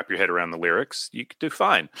try to wrap your head around the lyrics, you could do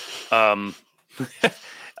fine.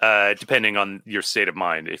 Depending on your state of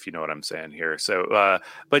mind, if you know what I'm saying here. So,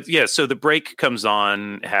 but yeah, so the break comes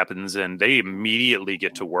on, happens, and they immediately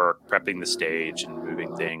get to work prepping the stage and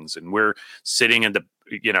moving things. And we're sitting in the,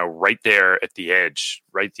 right there at the edge,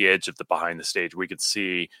 of the behind the stage. We could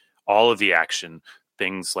see all of the action,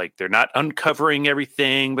 things like they're not uncovering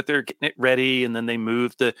everything, but they're getting it ready. And then they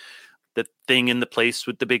move the thing in the place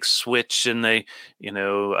with the big switch. And they,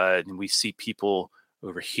 and we see people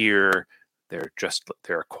over here.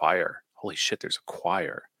 They're a choir. Holy shit, there's a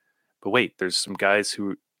choir. But wait, there's some guys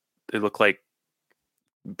who they look like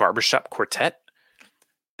barbershop quartet.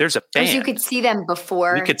 There's a band. You could see them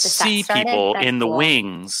before. We could see people in the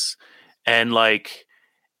wings. And like,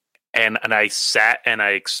 and I sat and I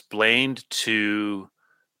explained to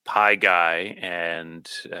Pie Guy and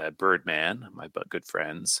Birdman, my good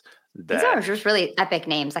friends. These are just really epic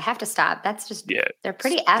names. I have to stop. That's just, they're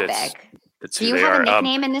pretty epic. Do you have a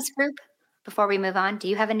nickname in this group? Before we move on, do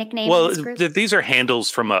you have a nickname? Well, in this group? These are handles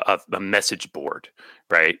from a message board,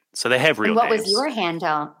 right? So they have real names. What was your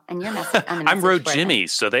handle and your message on the I'm Road board? Jimmy,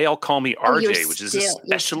 so they all call me RJ, which is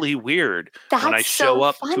especially weird when I show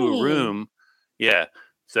up to a room. Yeah.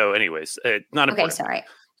 So, anyways, not important. Okay, sorry.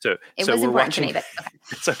 So was we're watching. To me, but okay.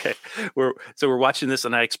 It's okay. We're watching this,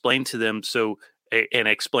 and I explained to them.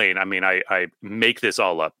 I mean, I make this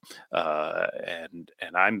all up, and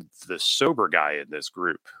I'm the sober guy in this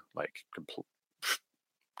group. Like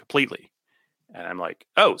completely. And I'm like,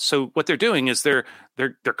 oh, so what they're doing is they're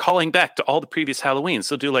calling back to all the previous Halloweens.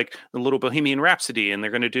 They'll do like the little Bohemian Rhapsody, and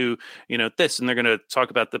they're going to do, this, and they're going to talk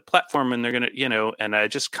about the platform, and they're going to, and I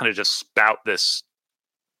just kind of just spout this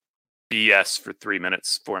BS for 3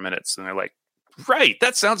 minutes, 4 minutes. And they're like, right,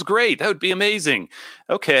 that sounds great. That would be amazing.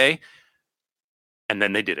 Okay. And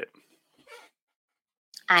then they did it.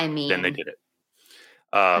 Then they did it.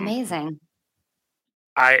 Amazing.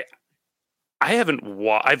 I haven't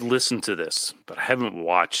I've listened to this, but I haven't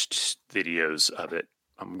watched videos of it.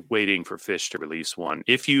 I'm waiting for Fish to release one.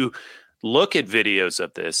 If you look at videos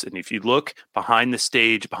of this, and if you look behind the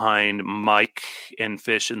stage, behind Mike and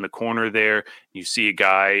Fish in the corner there, you see a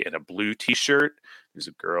guy in a blue t-shirt. There's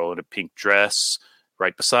a girl in a pink dress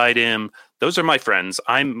right beside him. Those are my friends.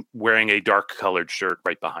 I'm wearing a dark colored shirt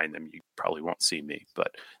right behind them. You probably won't see me,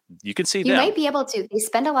 but you can see them. You might be able to. They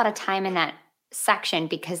spend a lot of time in that section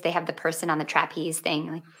because they have the person on the trapeze thing,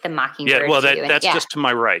 like the mockingbird. Yeah, well, that's just to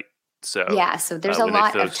my right. So so there's a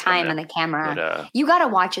lot of time on the camera. But, you got to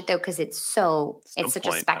watch it though because it's such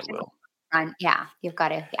a spectacle. Yeah, you've got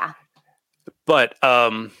to. Yeah. But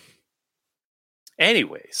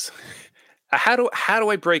anyways, how do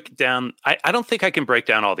I break down? I don't think I can break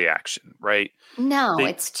down all the action, right? No,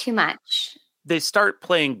 it's too much. They start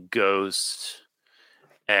playing Ghost,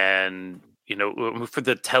 and for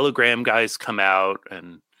the Telegram guys come out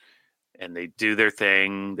and they do their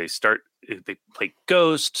thing. They play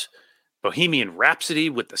Ghost. Bohemian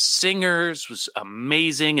Rhapsody with the singers was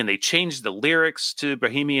amazing. And they changed the lyrics to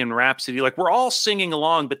Bohemian Rhapsody. Like we're all singing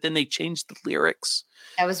along, but then they changed the lyrics.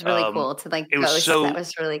 That was really cool to like Ghost. That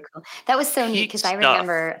was really cool. That was so neat because I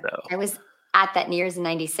remember I was at that New Year's in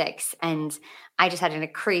 96 and I just had a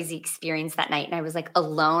crazy experience that night. And I was like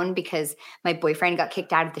alone because my boyfriend got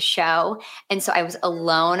kicked out of the show. And so I was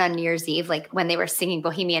alone on New Year's Eve, like when they were singing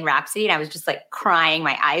Bohemian Rhapsody, and I was just like crying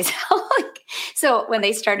my eyes out. So when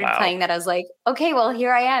they started playing that, I was like, okay, well,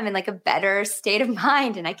 here I am in like a better state of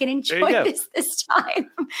mind and I can enjoy this time.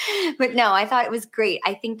 But no, I thought it was great.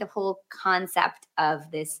 I think the whole concept of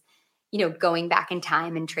this, going back in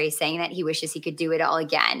time and Trey saying that he wishes he could do it all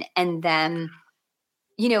again. And then,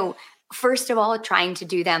 first of all, trying to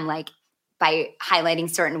do them like by highlighting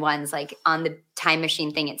certain ones, like on the time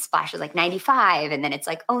machine thing, it splashes like 95 and then it's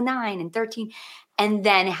like 09 and 13. And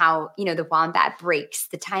then how, the wombat breaks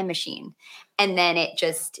the time machine. And then it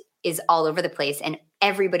just is all over the place. And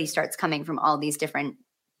everybody starts coming from all these different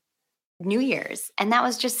New Year's. And that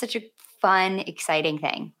was just such a fun, exciting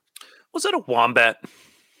thing. Was it a wombat?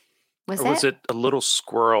 Or was it a little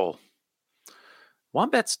squirrel?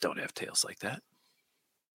 Wombats don't have tails like that.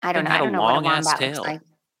 I don't know. Had I don't a know what a long-ass wombat tail. looks like.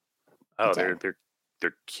 Oh,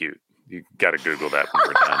 they're cute. You got to Google that when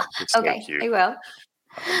we're done. It's Okay, so cute. I will.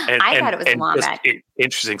 I thought it was a wombat.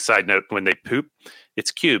 Interesting side note: when they poop,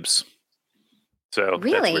 it's cubes. So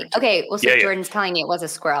really, okay. Well, so Jordan's telling me it was a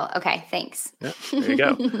squirrel. Okay, thanks. Yeah, there you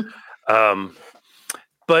go.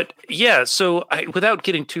 But yeah, so without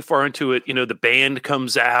getting too far into it, the band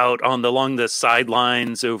comes out along the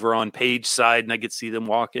sidelines over on Page side, and I could see them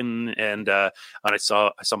walking. And I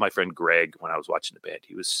saw my friend Greg when I was watching the band.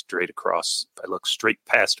 He was straight across. I looked straight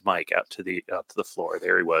past Mike out to the floor.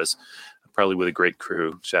 There he was, probably with a great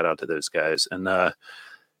crew. Shout out to those guys. And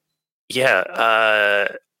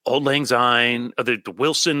Old Lang Syne, the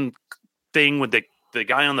Wilson thing with the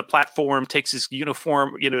guy on the platform takes his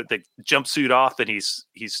uniform, the jumpsuit off, and he's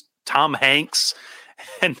Tom Hanks,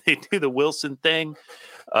 and they do the Wilson thing.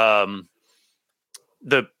 The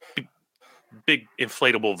big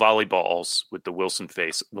inflatable volleyballs with the Wilson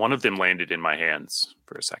face. One of them landed in my hands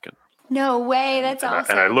for a second. No way. That's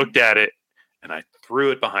awesome. And I looked at it and I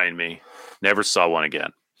threw it behind me. Never saw one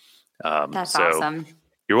again. That's awesome.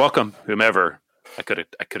 You're welcome, whomever. I could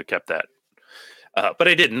have kept that. But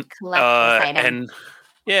I didn't. And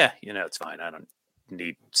yeah, it's fine. I don't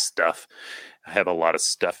need stuff. I have a lot of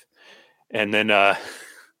stuff. And then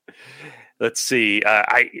let's see.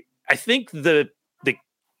 I think the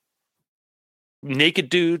naked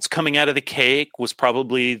dudes coming out of the cake was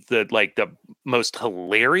probably the most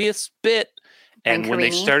hilarious bit. And when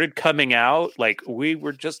they started coming out, we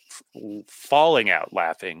were just falling out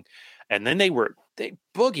laughing. And then they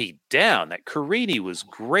boogied down. That Carini was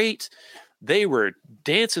great. They were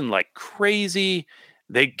dancing like crazy.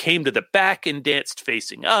 They came to the back and danced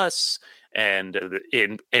facing us. And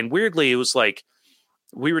weirdly, it was like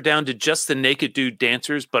we were down to just the naked dude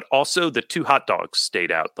dancers, but also the two hot dogs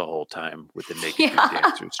stayed out the whole time with the naked dude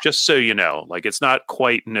dancers. Just so you know, it's not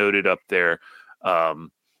quite noted up there.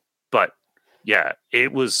 But yeah,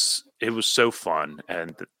 it was so fun.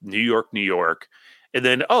 And New York. And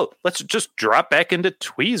then, let's just drop back into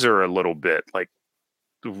Tweezer a little bit.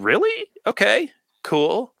 Really? Okay,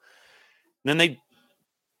 cool. And then they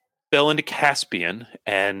fell into Caspian,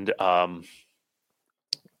 and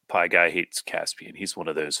Pie Guy hates Caspian. He's one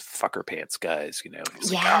of those fucker pants guys,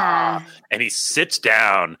 He's and he sits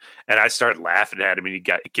down, and I start laughing at him, and he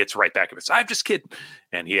gets right back up and says, "I'm just kidding."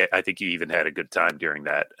 And I think he even had a good time during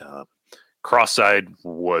that. Cross-Eyed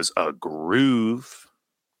was a groove.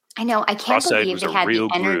 I know. I can't believe they had the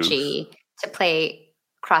energy to play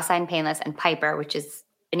Cross-Eyed, Painless, and Piper, which is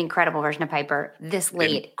an incredible version of Piper this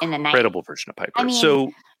late in the night. Incredible version of Piper. I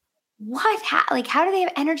mean, what? How do they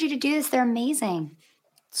have energy to do this? They're amazing.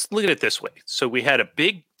 Let's look at it this way. So we had a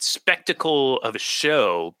big spectacle of a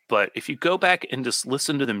show, but if you go back and just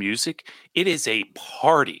listen to the music, it is a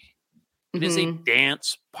party. It is a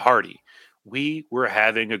dance party. We were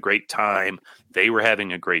having a great time. They were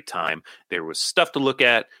having a great time. There was stuff to look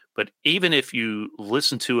at, but even if you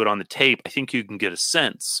listen to it on the tape, I think you can get a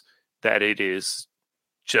sense that it is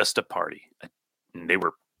just a party. And they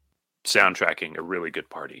were soundtracking a really good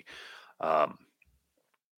party.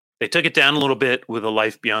 They took it down a little bit with A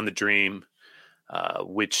Life Beyond the Dream,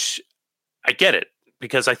 which I get it,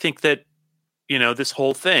 because I think that, this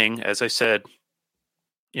whole thing, as I said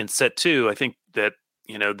in set 2, I think that,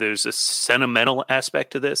 there's a sentimental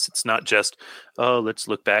aspect to this. It's not just, let's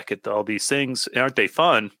look back at all these things. Aren't they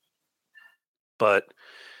fun? But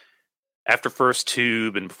after First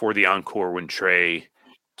Tube and before the encore, when Trey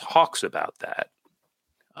talks about that,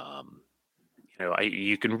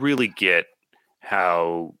 you can really get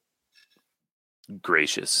how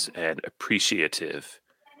gracious and appreciative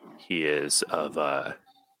he is of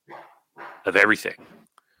everything.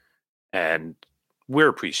 And we're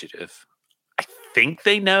appreciative. I think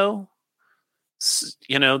they know.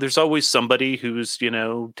 There's always somebody who's,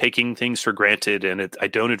 taking things for granted, and I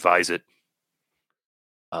don't advise it.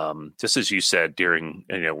 Just as you said during,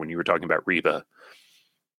 when you were talking about Reba,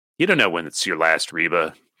 you don't know when it's your last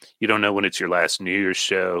Reba. You don't know when it's your last New Year's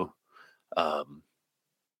show. And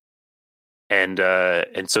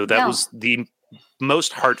so that was the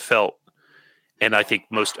most heartfelt and I think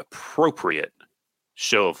most appropriate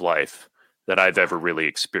show of life that I've ever really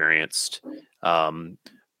experienced.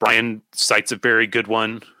 Brian cites a very good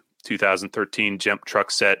one, 2013 Jump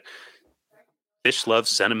Truck set. Phish loves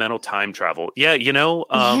sentimental time travel. Yeah,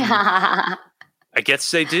 I guess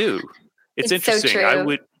they do. It's interesting. So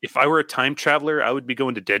true. If I were a time traveler, I would be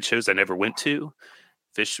going to dead shows I never went to.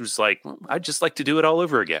 Phish was like, I'd just like to do it all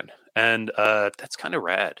over again. And that's kind of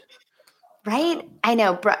rad. Right? I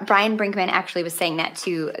know. Brian Brinkman actually was saying that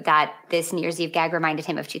too, that this New Year's Eve gag reminded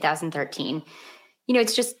him of 2013.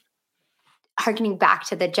 It's just harkening back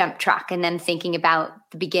to the jump truck and then thinking about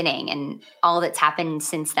the beginning and all that's happened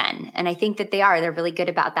since then. And I think that they're really good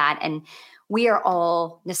about that. And we are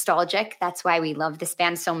all nostalgic. That's why we love this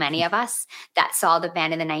band. So many of us that saw the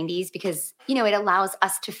band in the 90s, because, it allows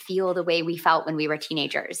us to feel the way we felt when we were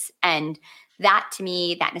teenagers. And that, to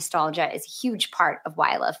me, that nostalgia is a huge part of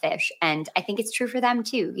why I love Phish. And I think it's true for them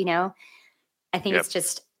too. I think It's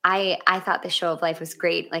just, I thought the Show of Life was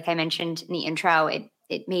great. Like I mentioned in the intro,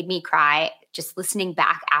 it made me cry just listening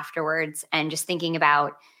back afterwards and just thinking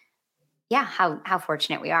about, how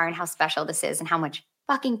fortunate we are and how special this is and how much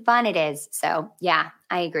fucking fun it is. So yeah,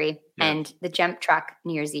 I agree. Yeah. And the jump truck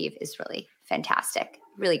New Year's Eve is really fantastic.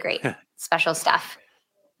 Really great. Special stuff.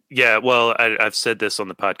 Yeah, well, I've said this on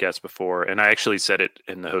the podcast before, and I actually said it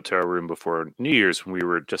in the hotel room before New Year's when we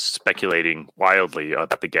were just speculating wildly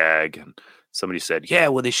about the gag. And somebody said, "Yeah,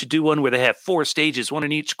 well, they should do one where they have 4 stages, one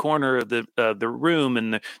in each corner of the room,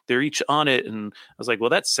 and they're each on it." And I was like, "Well,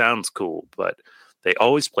 that sounds cool, but they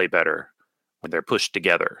always play better when they're pushed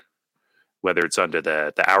together, whether it's under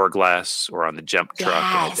the hourglass or on the jump truck." Yes.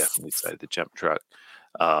 And I definitely said the jump truck,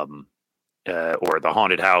 or the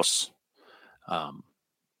haunted house.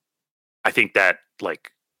 I think that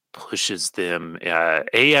pushes them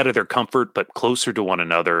out of their comfort, but closer to one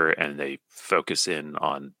another, and they focus in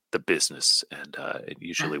on the business, and it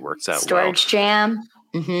usually works out Storage Jam.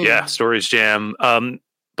 Mm-hmm. Yeah, Storage Jam.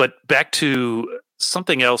 But back to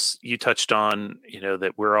something else you touched on,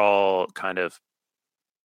 that we're all kind of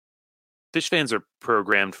Phish fans are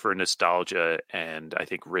programmed for nostalgia, and I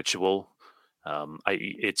think ritual.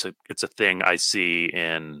 It's a thing I see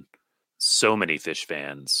in so many Phish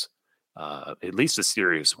fans. At least the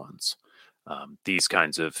serious ones, these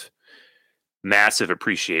kinds of massive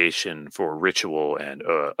appreciation for ritual and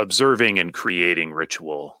observing and creating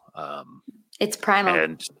ritual. It's primal.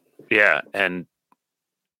 And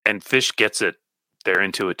and Phish gets it. They're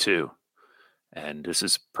into it too. And this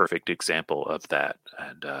is a perfect example of that.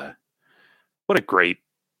 And what a great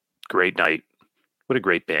night. What a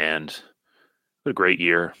great band. What a great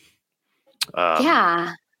year.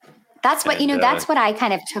 Yeah. That's what, that's what I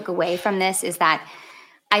kind of took away from this, is that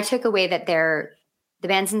I took away that the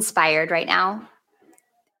band's inspired right now.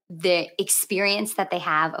 The experience that they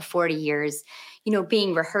have of 40 years,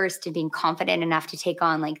 being rehearsed and being confident enough to take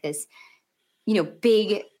on this,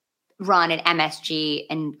 big run at MSG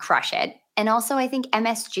and crush it. And also I think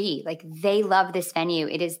MSG, they love this venue.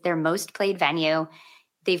 It is their most played venue.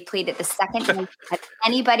 They've played it the second most of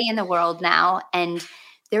anybody in the world now. And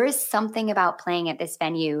there is something about playing at this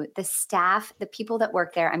venue. The staff, the people that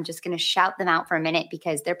work there, I'm just going to shout them out for a minute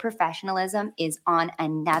because their professionalism is on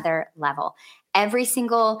another level. Every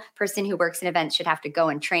single person who works in events should have to go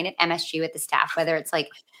and train at MSG with the staff, whether it's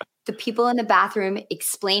the people in the bathroom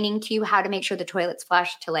explaining to you how to make sure the toilet's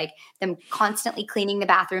flush, to them constantly cleaning the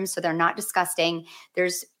bathrooms so they're not disgusting.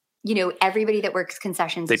 There's everybody that works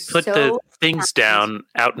concessions. They put the things down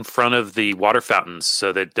out in front of the water fountains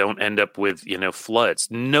so that don't end up with, floods.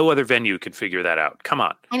 No other venue could figure that out. Come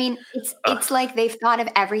on. I mean, it's like they've thought of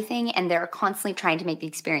everything, and they're constantly trying to make the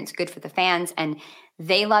experience good for the fans. And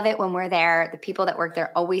they love it when we're there. The people that work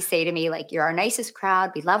there always say to me, you're our nicest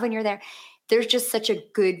crowd. We love when you're there. There's just such a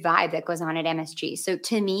good vibe that goes on at MSG. So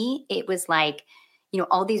to me, it was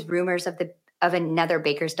all these rumors of another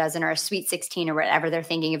Baker's Dozen or a Sweet 16 or whatever they're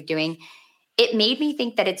thinking of doing. It made me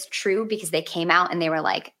think that it's true because they came out and they were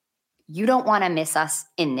like, you don't want to miss us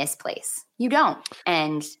in this place. You don't.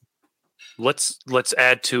 And let's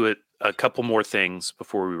add to it a couple more things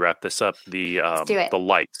before we wrap this up. The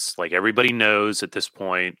lights. Everybody knows at this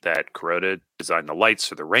point that Kuroda designed the lights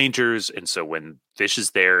for the Rangers. And so when Phish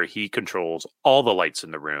is there, he controls all the lights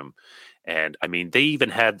in the room. And I mean, they even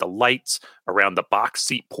had the lights around the box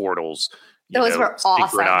seat portals. Those were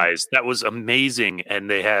awesome. That was amazing. And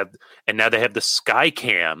now they have the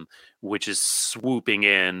Skycam, which is swooping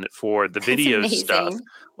in for the video stuff.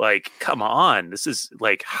 Come on, this is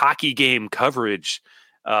hockey game coverage.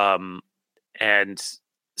 And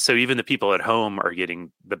so even the people at home are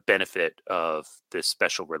getting the benefit of this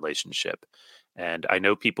special relationship. And I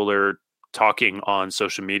know people are talking on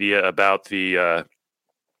social media about the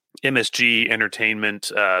MSG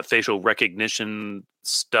Entertainment facial recognition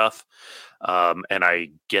stuff. And I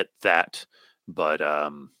get that, but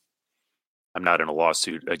I'm not in a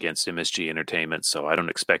lawsuit against MSG Entertainment, so I don't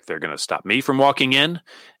expect they're going to stop me from walking in,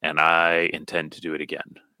 and I intend to do it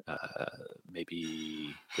again,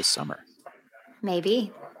 maybe this summer.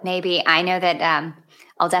 Maybe. I know that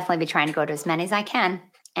I'll definitely be trying to go to as many as I can,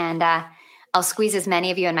 and I'll squeeze as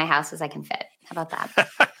many of you in my house as I can fit. How about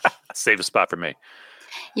that? Save a spot for me.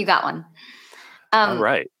 You got one. All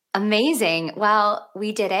right. Amazing. Well,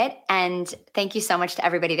 we did it. And thank you so much to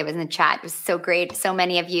everybody that was in the chat. It was so great. So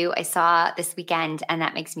many of you I saw this weekend, and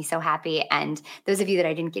that makes me so happy. And those of you that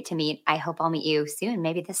I didn't get to meet, I hope I'll meet you soon,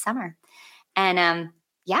 maybe this summer. And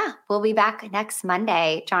yeah, we'll be back next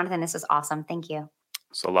Monday. Jonathan, this was awesome. Thank you.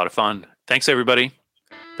 It's a lot of fun. Thanks, everybody.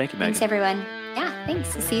 Thank you, Megan. Thanks, everyone. Yeah, thanks.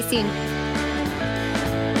 See you soon.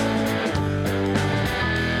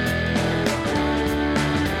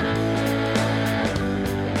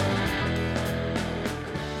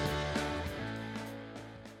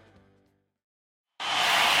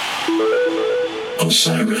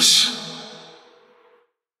 Osiris.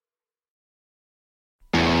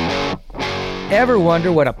 Ever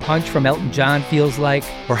wonder what a punch from Elton John feels like?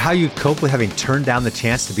 Or how you'd cope with having turned down the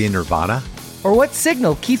chance to be in Nirvana? Or what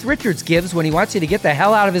signal Keith Richards gives when he wants you to get the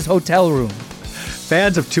hell out of his hotel room?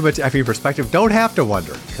 Fans of Too Much Effing Perspective don't have to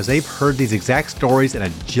wonder, because they've heard these exact stories and a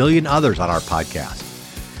jillion others on our podcast.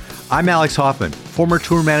 I'm Alex Hoffman, former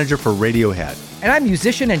tour manager for Radiohead. And I'm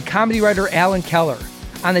musician and comedy writer Alan Keller.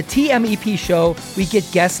 On the TMEP show, we get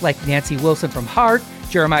guests like Nancy Wilson from Heart,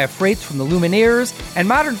 Jeremiah Freites from the Lumineers, and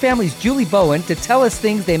Modern Family's Julie Bowen to tell us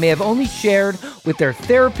things they may have only shared with their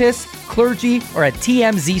therapist, clergy, or a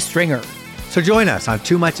TMZ stringer. So join us on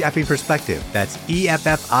Too Much Effing Perspective. That's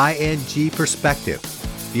EFFING Perspective.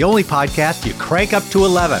 The only podcast you crank up to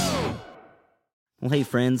 11. Well, hey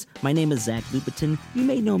friends, my name is Zach Lupetin. You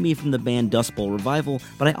may know me from the band Dust Bowl Revival,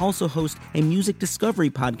 but I also host a music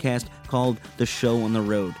discovery podcast called The Show on the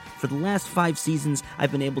Road. For the last 5 seasons,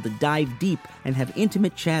 I've been able to dive deep and have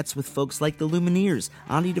intimate chats with folks like the Lumineers,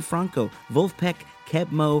 Ani DeFranco, Wolfpack,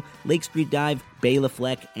 Keb Mo, Lake Street Dive, Bela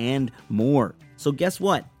Fleck, and more. So guess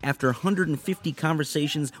what? After 150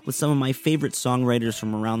 conversations with some of my favorite songwriters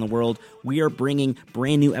from around the world, we are bringing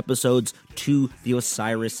brand new episodes to the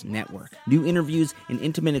Osiris Network. New interviews and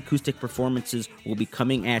intimate acoustic performances will be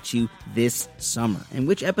coming at you this summer. And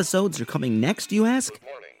which episodes are coming next, you ask?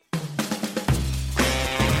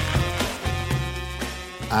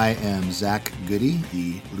 I am Zach Goody,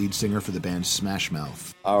 the lead singer for the band Smash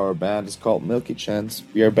Mouth. Our band is called Milky Chance.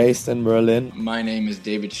 We are based in Berlin. My name is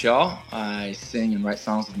David Shaw. I sing and write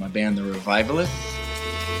songs with my band, The Revivalists.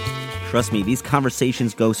 Trust me, these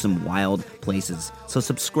conversations go some wild places. So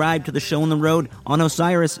subscribe to The Show on the Road on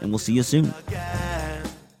Osiris, and we'll see you soon.